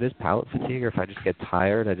if it is palate fatigue or if I just get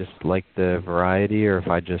tired. I just like the variety, or if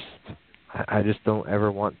I just don't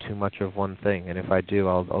ever want too much of one thing. And if I do,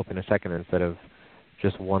 I'll open a second instead of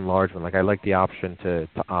just one large one. Like, I like the option to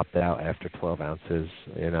opt out after 12 ounces,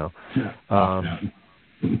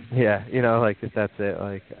 Yeah, like, if that's it,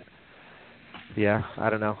 like, yeah, I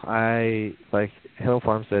don't know. I, like, Hill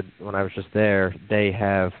Farm said when I was just there, they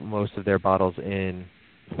have most of their bottles in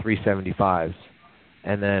 375s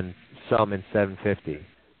and then some in 750.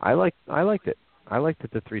 I liked it. I liked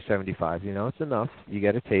it to 375. It's enough. You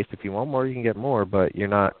get a taste. If you want more, you can get more, but you're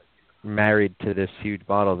not married to this huge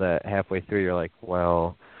bottle that halfway through you're like,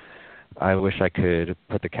 well, I wish I could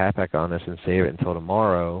put the cap back on this and save it until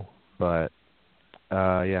tomorrow. But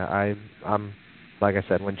I'm like I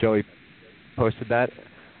said, when Joey posted that,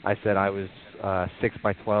 I said I was 6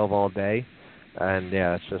 by 12 all day, and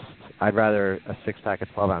it's just, I'd rather a 6-pack of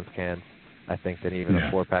 12-ounce cans, I think, than even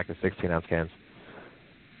a 4-pack of 16-ounce cans.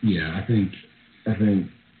 Yeah, I think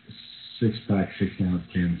 6-pack 16-ounce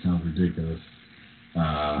cans sounds ridiculous.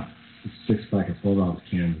 6-pack of 12-ounce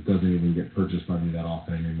cans doesn't even get purchased by me that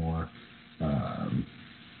often anymore.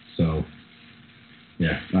 So,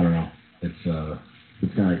 yeah, I don't know. It's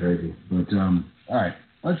kind of crazy. But all right,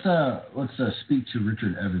 let's speak to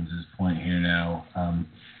Richard Evans's point here now.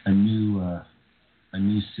 A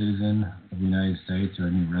new citizen of the United States, or a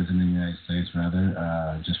new resident of the United States,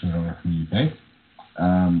 rather, just moved over from the UK.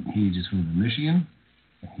 He just moved to Michigan.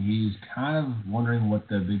 He's kind of wondering what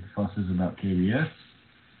the big fuss is about KBS.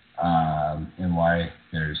 And why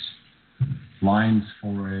there's lines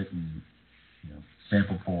for it, and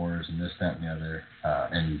sample pours and this, that, and the other,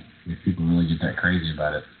 and if people really get that crazy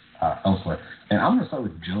about it elsewhere. And I'm going to start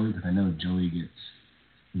with Joey, because I know Joey gets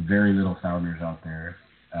very little founders out there.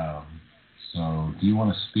 So do you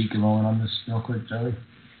want to speak a moment on this real quick, Joey?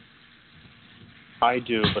 I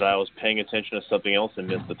do, but I was paying attention to something else and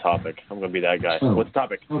missed the topic. I'm going to be that guy. Oh, what's the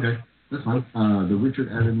topic? Okay, that's fine. The Richard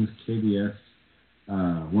Evans KBS,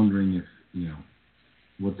 wondering if,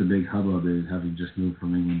 what the big hubbub is, having just moved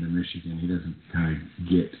from England to Michigan. He doesn't kind of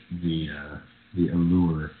get the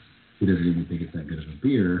allure. He doesn't even think it's that good of a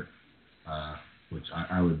beer, which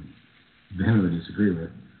I would vehemently disagree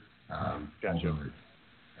with. Gotcha. Although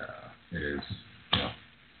it is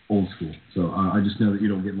old school. So I just know that you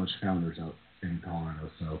don't get much founders out in Colorado,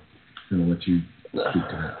 so I'm going to let you speak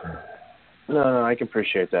to that. No, I can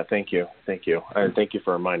appreciate that. Thank you. And thank you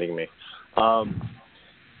for reminding me.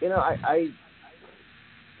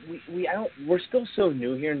 We're still so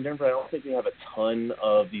new here in Denver. I don't think we have a ton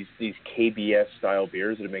of these KBS style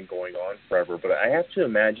beers that have been going on forever. But I have to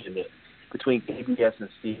imagine that between KBS and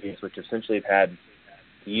CBS, which essentially have had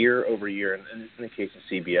year over year, and in the case of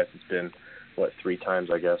CBS, it's been 3 times,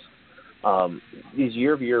 I guess. These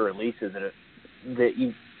year-over-year releases, and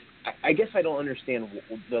I guess I don't understand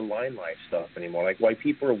the line life stuff anymore. Like why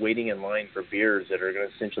people are waiting in line for beers that are going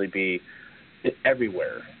to essentially be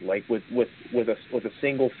everywhere. Like with a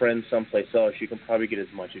single friend someplace else, you can probably get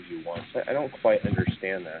as much as you want. So I don't quite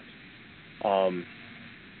understand that.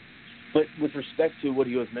 But with respect to what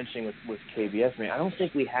he was mentioning with KBS, I don't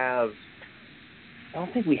think we have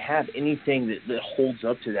anything that holds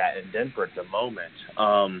up to that in Denver at the moment.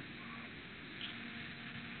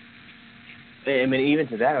 Even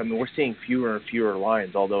to that, we're seeing fewer and fewer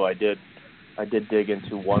lines. Although I did dig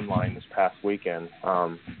into one line this past weekend.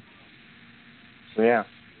 So yeah,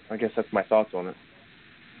 I guess that's my thoughts on it.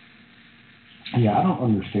 Yeah, I don't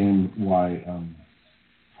understand why,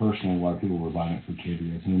 personally, why people were buying it for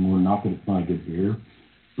KBS anymore. Not that it's not a good beer,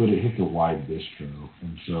 but it hits a wide distro,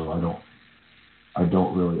 and so I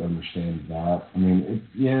don't really understand that.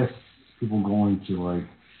 Yes, people going to like,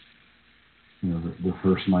 the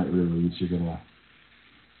first night release, you're gonna,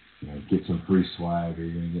 get some free swag, or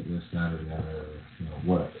you're gonna get this, that, or that, or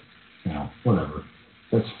whatever.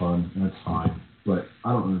 That's fun. That's fine. But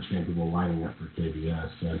I don't understand people lining up for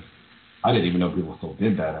KBS. And I didn't even know people still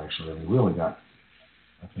did that. Actually, we only got,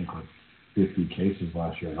 I think, like 50 cases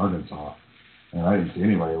last year in Arkansas, and I didn't see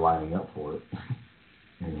anybody lining up for it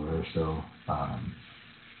anywhere. So,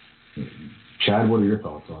 Chad, what are your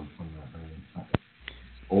thoughts on that?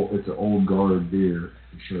 It's an old guard beer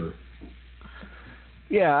for sure.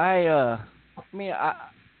 Yeah,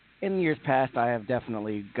 in years past, I have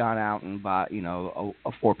definitely gone out and bought,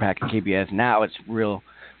 a 4-pack of KBS. Now it's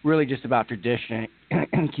really just about tradition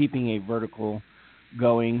and keeping a vertical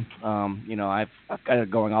going. I've got it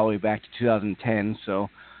going all the way back to 2010. So,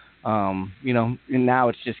 and now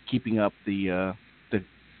it's just keeping up the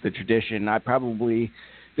tradition. I probably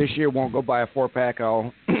this year won't go buy a 4-pack.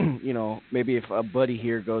 I'll, maybe if a buddy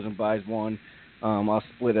here goes and buys one, I'll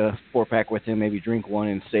split a 4-pack with him, maybe drink one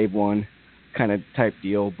and save one, kind of type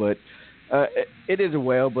deal. But it is a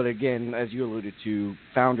whale. But again, as you alluded to,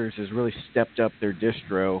 Founders has really stepped up their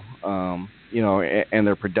distro, and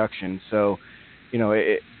their production. So,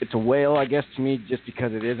 it's a whale, I guess, to me, just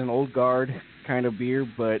because it is an old guard kind of beer.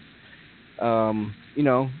 But,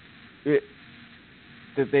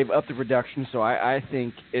 that they've upped the production. So I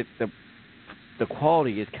think the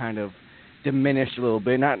quality is kind of diminished a little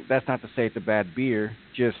bit. That's not to say it's a bad beer,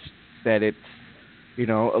 just that it's, a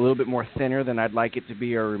little bit more thinner than I'd like it to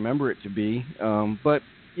be or remember it to be. But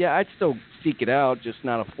yeah, I'd still seek it out, just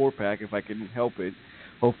not a 4-pack if I can help it.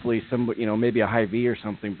 Hopefully somebody, maybe a Hy-Vee or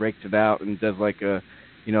something breaks it out and does like a,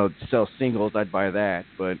 sell singles, I'd buy that.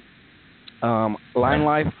 But Line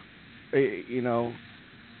Life,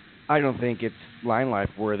 I don't think it's Line Life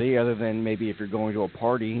worthy, other than maybe if you're going to a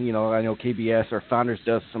party. I know KBS or Founders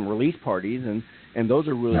does some release parties, and those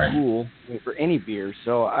are really cool for any beer.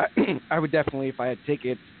 So I would definitely, if I had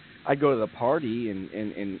tickets, I'd go to the party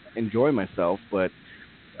and enjoy myself, but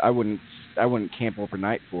I wouldn't camp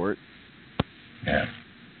overnight for it. Yeah.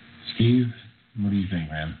 Steve, what do you think,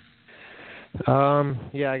 man?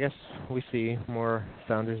 Yeah, I guess we see more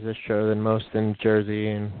Founders this show than most in Jersey,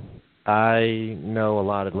 and I know a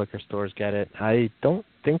lot of liquor stores get it. I don't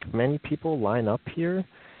think many people line up here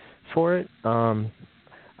for it.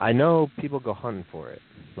 I know people go hunting for it.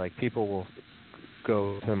 Like, people will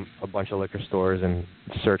go to a bunch of liquor stores and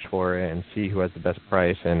search for it and see who has the best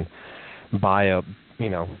price and buy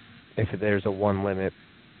if there's a one limit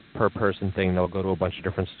per person thing, they'll go to a bunch of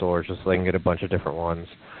different stores just so they can get a bunch of different ones.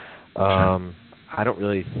 I don't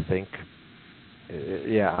really think,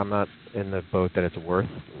 I'm not in the boat that it's worth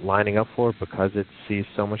lining up for because it sees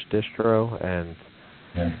so much distro,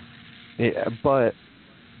 but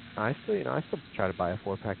I still try to buy a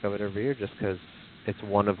 4-pack of it every year just because it's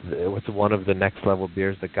one of the next level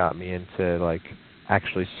beers that got me into like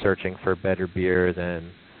actually searching for better beer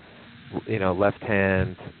than Left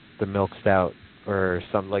Hand, the Milk Stout, or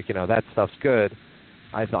some that stuff's good.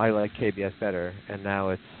 I like KBS better, and now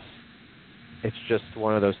it's just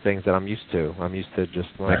one of those things that I'm used to. I'm used to just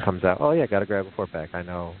when it comes out, oh yeah, gotta grab a 4-pack. I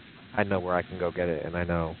know where I can go get it, and I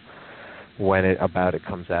know when it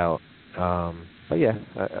comes out. But yeah,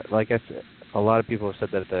 like I said, a lot of people have said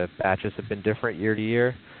that the batches have been different year to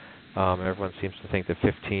year. Everyone seems to think that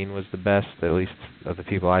 15 was the best, at least of the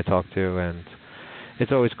people I talk to, and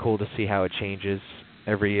it's always cool to see how it changes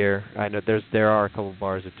every year. I know there are a couple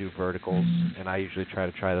bars that do verticals, and I usually try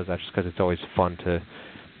those out just because it's always fun to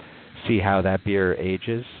see how that beer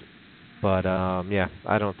ages. But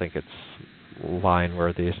I don't think it's line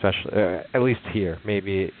worthy, especially at least here.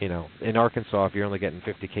 Maybe in Arkansas, if you're only getting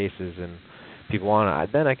 50 cases and people want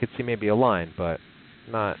it, then I could see maybe a line, but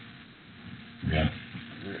not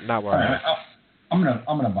where I'm at. I'm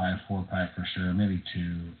gonna buy a 4-pack for sure, maybe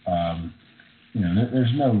 2.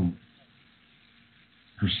 There's no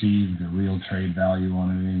perceived or real trade value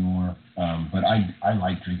on it anymore. But I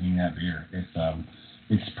like drinking that beer.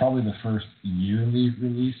 It's probably the first yearly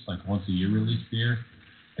release, like once a year release beer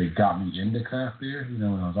that got me into craft beer. When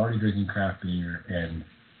I was already drinking craft beer, and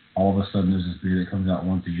all of a sudden there's this beer that comes out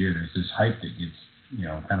once a year. There's this hype that gets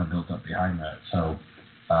kind of built up behind that. So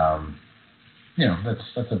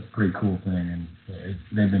that's a pretty cool thing, and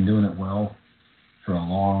they've been doing it well for a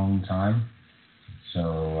long time.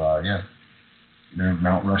 So they're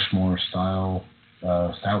Mount Rushmore style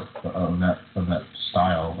stout of that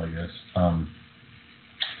style, I guess.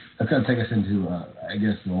 That's going to take us into, I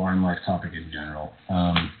guess, the Line Life topic in general.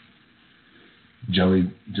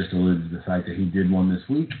 Joey just alluded to the fact that he did one this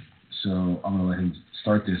week, so I'm going to let him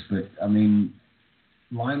start this. But, I mean,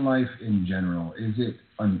 Line Life in general, is it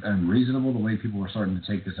unreasonable the way people are starting to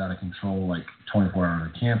take this out of control, like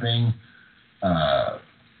 24-hour camping?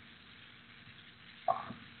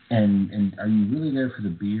 And are you really there for the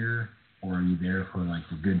beer, or are you there for, like,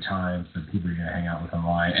 the good times, the people you're going to hang out with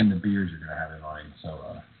online, and the beers you're going to have in line?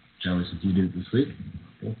 So, Joey, since you did it this week,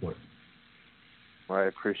 go for it. Well, I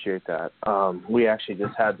appreciate that. We actually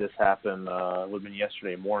just had this happen. It would have been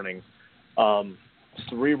yesterday morning.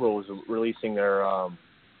 Cerebral was releasing their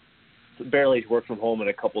barrel aged work from home in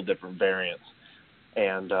a couple different variants,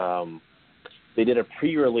 and they did a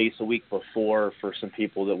pre-release a week before for some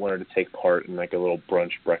people that wanted to take part in like a little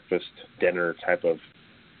brunch, breakfast, dinner type of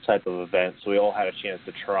event. So we all had a chance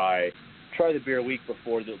to try the beer a week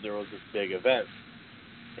before there was this big event.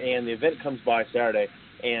 And the event comes by Saturday,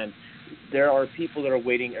 and there are people that are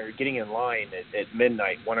waiting or getting in line at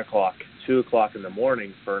midnight, 1 o'clock, 2 o'clock in the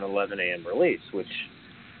morning for an 11 a.m. release, which,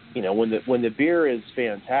 when the beer is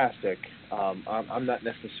fantastic, I'm not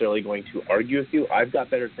necessarily going to argue with you. I've got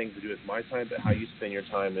better things to do with my time, but how you spend your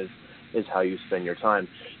time is how you spend your time.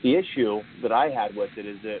 The issue that I had with it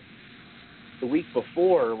is that the week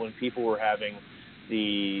before, when people were having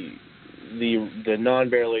the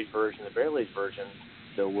non-barrel aged version, the barrel aged version,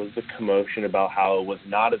 there was the commotion about how it was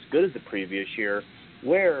not as good as the previous year,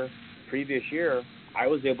 where previous year I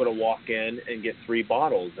was able to walk in and get 3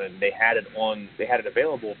 bottles, and they had it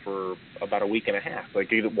available for about a week and a half.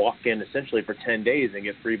 Like, you could walk in essentially for 10 days and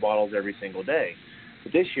get 3 bottles every single day.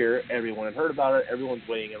 But this year, everyone had heard about it. Everyone's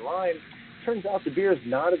waiting in line. Turns out the beer is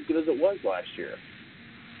not as good as it was last year.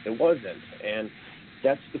 It wasn't. And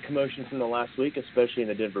that's the commotion from the last week, especially in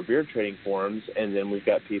the Denver beer trading forums. And then we've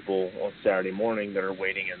got people on Saturday morning that are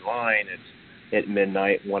waiting in line at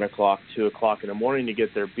midnight, 1 o'clock, 2 o'clock in the morning to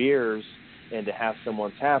get their beers and to have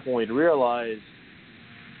someone tap, only to realize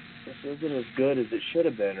this isn't as good as it should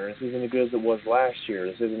have been, or this isn't as good as it was last year.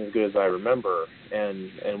 This isn't as good as I remember. And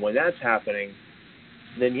when that's happening,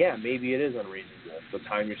 then, yeah, maybe it is unreasonable. The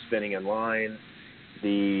time you're spending in line,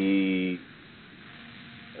 the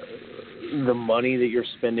money that you're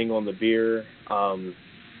spending on the beer,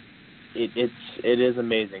 it is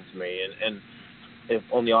amazing to me. And if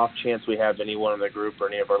on the off chance we have anyone in the group or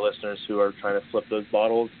any of our listeners who are trying to flip those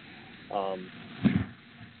bottles,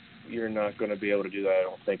 you're not going to be able to do that, I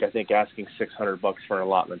don't think. I think asking $600 for an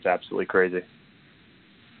allotment is absolutely crazy.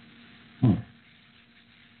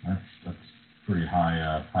 That's pretty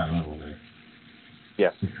high level there.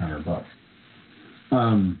 Yeah. $600.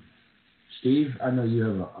 Steve, I know you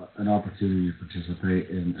have an opportunity to participate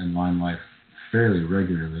in Line Life fairly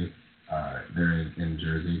regularly there in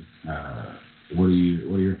Jersey. What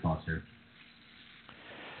are your thoughts here?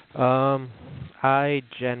 I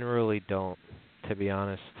generally don't, to be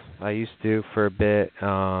honest. I used to for a bit.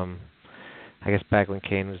 I guess back when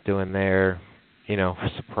Kane was doing their,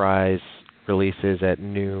 surprise releases at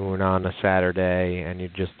noon on a Saturday, and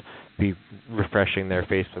you'd just be refreshing their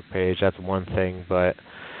Facebook page. That's one thing, but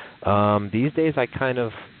these days I kind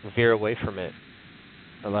of veer away from it.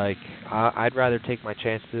 Like, I'd rather take my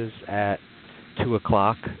chances at 2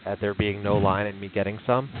 o'clock at there being no line and me getting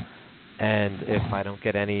some. And if I don't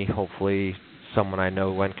get any, hopefully someone I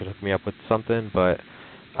know when can hook me up with something. But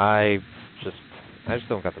I just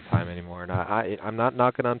don't got the time anymore. And I'm not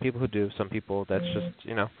knocking on people who do. Some people, that's just,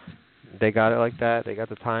 they got it like that. They got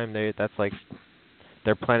the time. That's like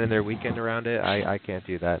they're planning their weekend around it. I can't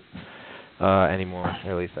do that anymore,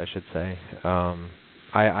 at least I should say.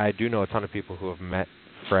 I do know a ton of people who have met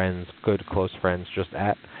friends, good close friends, just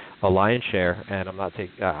at a Lion Share, and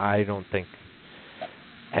I don't think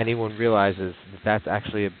anyone realizes that's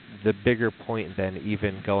actually the bigger point than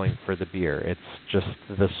even going for the beer. It's just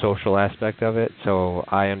the social aspect of it. So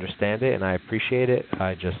I understand it and I appreciate it.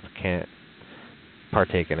 I just can't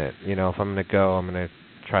partake in it. If I'm going to go, I'm going to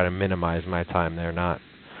try to minimize my time there, not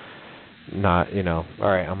not, all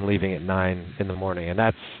right, I'm leaving at 9 in the morning, and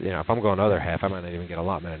that's, if I'm going the other half, I might not even get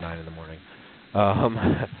allotment at 9 in the morning.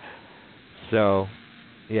 So,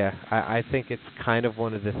 yeah, I think it's kind of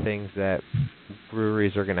one of the things that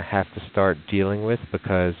breweries are going to have to start dealing with,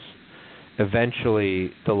 because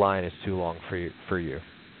eventually the line is too long for you,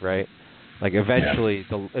 right? Like, eventually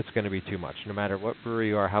it's going to be too much, no matter what brewery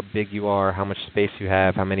you are, how big you are, how much space you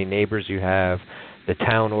have, how many neighbors you have, the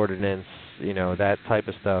town ordinance, that type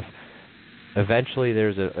of stuff. Eventually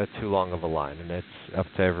there's a too long of a line, and it's up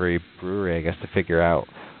to every brewery, I guess, to figure out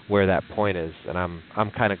where that point is. And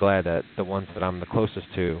I'm kind of glad that the ones that I'm the closest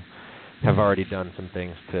to have already done some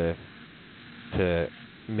things to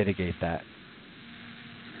mitigate that.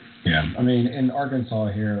 Yeah, I mean, in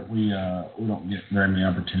Arkansas here, we don't get very many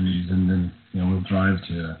opportunities, and then we'll drive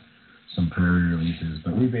to some prairie releases.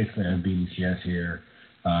 But we basically have BDCS here.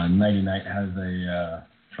 Nighty Night has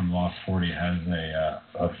from Lost 40 has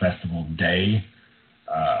a festival day,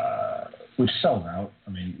 which sells out.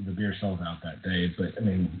 I mean, the beer sells out that day, but I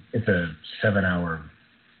mean, it's a 7-hour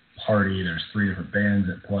party. There's 3 different bands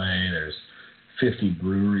at play. There's 50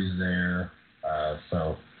 breweries there,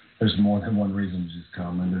 so there's more than one reason to just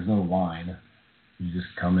come, and there's no line. You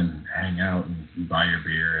just come and hang out and you buy your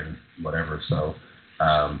beer and whatever. So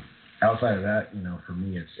outside of that, for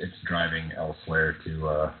me, it's driving elsewhere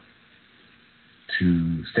to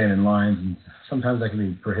stand in lines. And sometimes that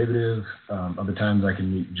can be prohibitive. Other times I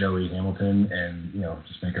can meet Joey Hamilton and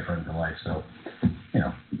just make a friend for life. So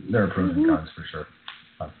there are pros and cons for sure.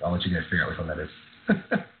 I'll let you guys figure out which one that is.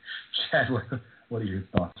 Chad, what are your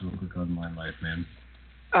thoughts real quick on Line Life, man?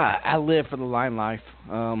 I live for the line life.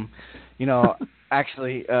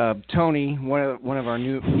 Actually, Tony, one of our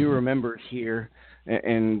newer members here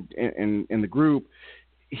in the group,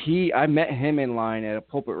 I met him in line at a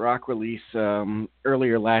Pulpit Rock release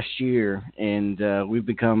earlier last year, and we've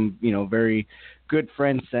become very good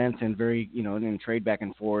friends since, and very in trade back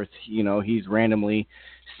and forth. He's randomly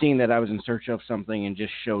seen that I was in search of something and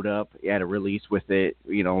just showed up at a release with it.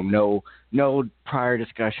 No prior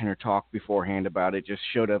discussion or talk beforehand about it. Just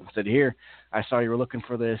showed up and said, "Here, I saw you were looking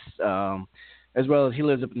for this." As well as he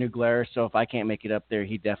lives up in New Glarus, so if I can't make it up there,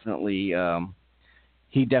 he definitely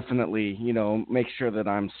makes sure that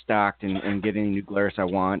I'm stocked and get any New Glarus I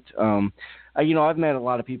want. I've met a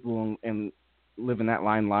lot of people and living that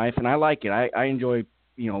line life, and I like it. I enjoy,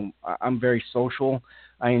 I'm very social.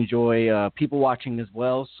 I enjoy people watching as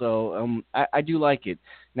well, so I do like it.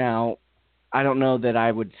 Now, I don't know that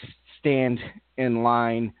I would stand in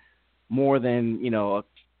line more than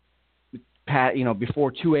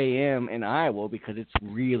before 2 a.m. in Iowa, because it's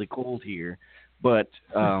really cold here. But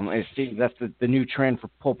that's the new trend for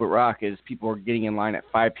Pulpit Rock, is people are getting in line at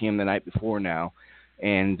 5 p.m. the night before now.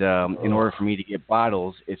 And in order for me to get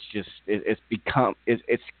bottles, it's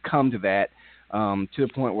come to that, to the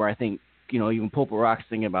point where I think even Pulpit Rock's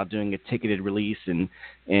thinking about doing a ticketed release and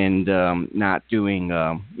not doing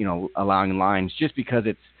allowing lines, just because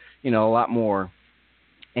it's a lot more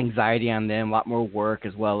anxiety on them, a lot more work,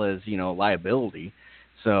 as well as liability.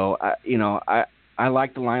 So I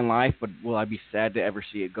like the line life, but will I be sad to ever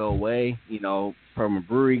see it go away? From a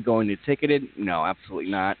brewery going to ticketed? No, absolutely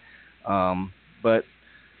not. But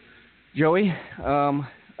Joey,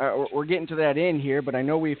 we're getting to that end here, but I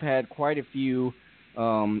know we've had quite a few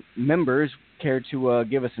members. Care to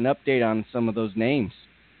give us an update on some of those names?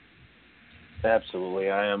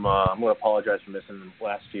 Absolutely. I'm going to apologize for missing the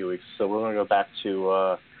last few weeks. So we're going to go back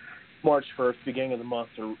to March 1st, beginning of the month,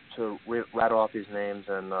 to rattle off these names,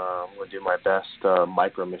 and I'm going to do my best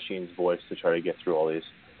Micro Machines voice to try to get through all these.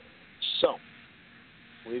 So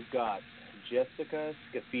we've got Jessica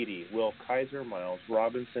Scafidi, Will Kaiser, Miles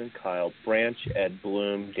Robinson, Kyle Branch, Ed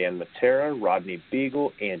Bloom, Dan Matera, Rodney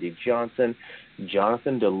Beagle, Andy Johnson,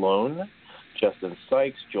 Jonathan DeLone, Justin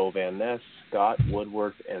Sykes, Joel Van Ness, Scott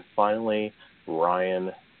Woodward, and finally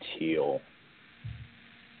Ryan Teal.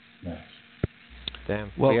 Nice.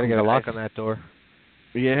 Damn, we gotta get a lock on that door.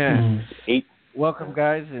 Yeah. 8. Welcome,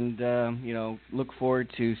 guys, and look forward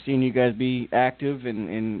to seeing you guys be active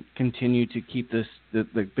and continue to keep this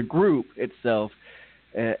the group itself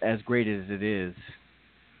as great as it is.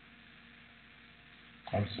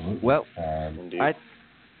 Absolutely. Well, Indeed.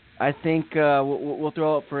 I think we'll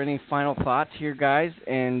throw up for any final thoughts here, guys,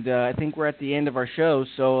 and I think we're at the end of our show,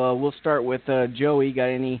 so we'll start with Joey. Got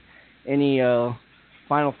any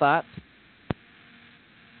final thoughts?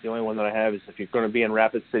 The only one that I have is, if you're going to be in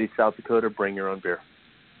Rapid City, South Dakota, bring your own beer.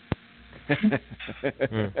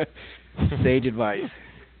 Sage advice.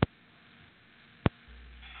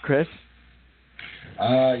 Chris?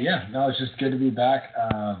 Yeah, no, it's just good to be back.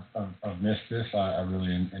 I've missed this. I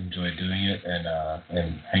really enjoy doing it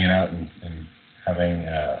and hanging out and having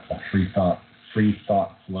a free thought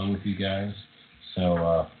flow with you guys.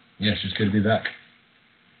 So yeah, it's just good to be back.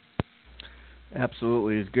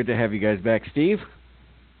 Absolutely, it's good to have you guys back, Steve.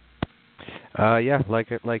 Yeah,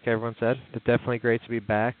 like everyone said, it's definitely great to be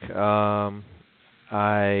back.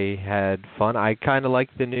 I had fun. I kind of like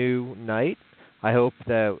the new night. I hope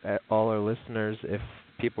that all our listeners, if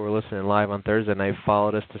people were listening live on Thursday night,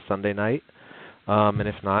 followed us to Sunday night. And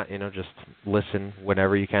if not, just listen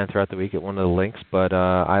whenever you can throughout the week at one of the links. But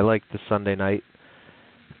I like the Sunday night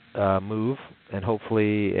move, and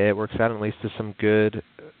hopefully it works out and leads to some good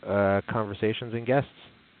conversations and guests.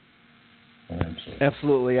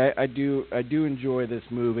 Absolutely. I do enjoy this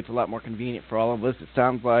move. It's a lot more convenient for all of us. It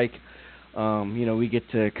sounds like we get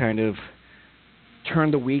to kind of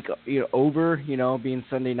turn the week over, being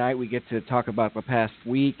Sunday night. We get to talk about the past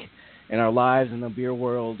week and our lives in the beer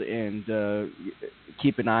world and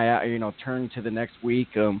keep an eye out, turn to the next week.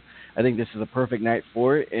 I think this is a perfect night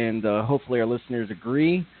for it, and hopefully our listeners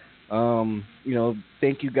agree.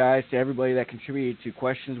 Thank you guys to everybody that contributed to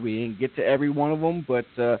questions. We didn't get to every one of them, but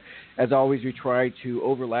as always, we try to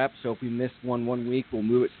overlap. So if we miss one week, we'll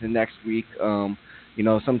move it to the next week.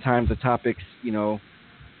 Sometimes the topics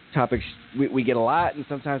we get a lot, and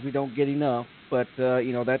sometimes we don't get enough. But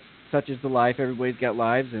that's such is the life. Everybody's got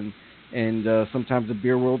lives, and sometimes the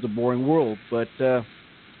beer world's a boring world. But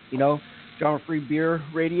Drama Free Beer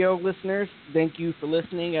Radio listeners, thank you for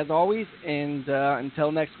listening as always, and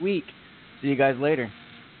until next week, see you guys later.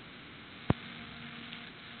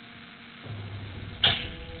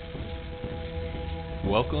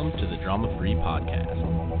 Welcome to the Drama Free Podcast.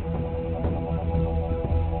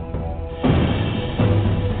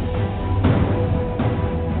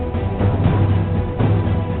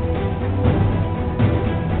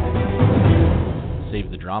 Save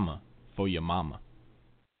the drama for your mama.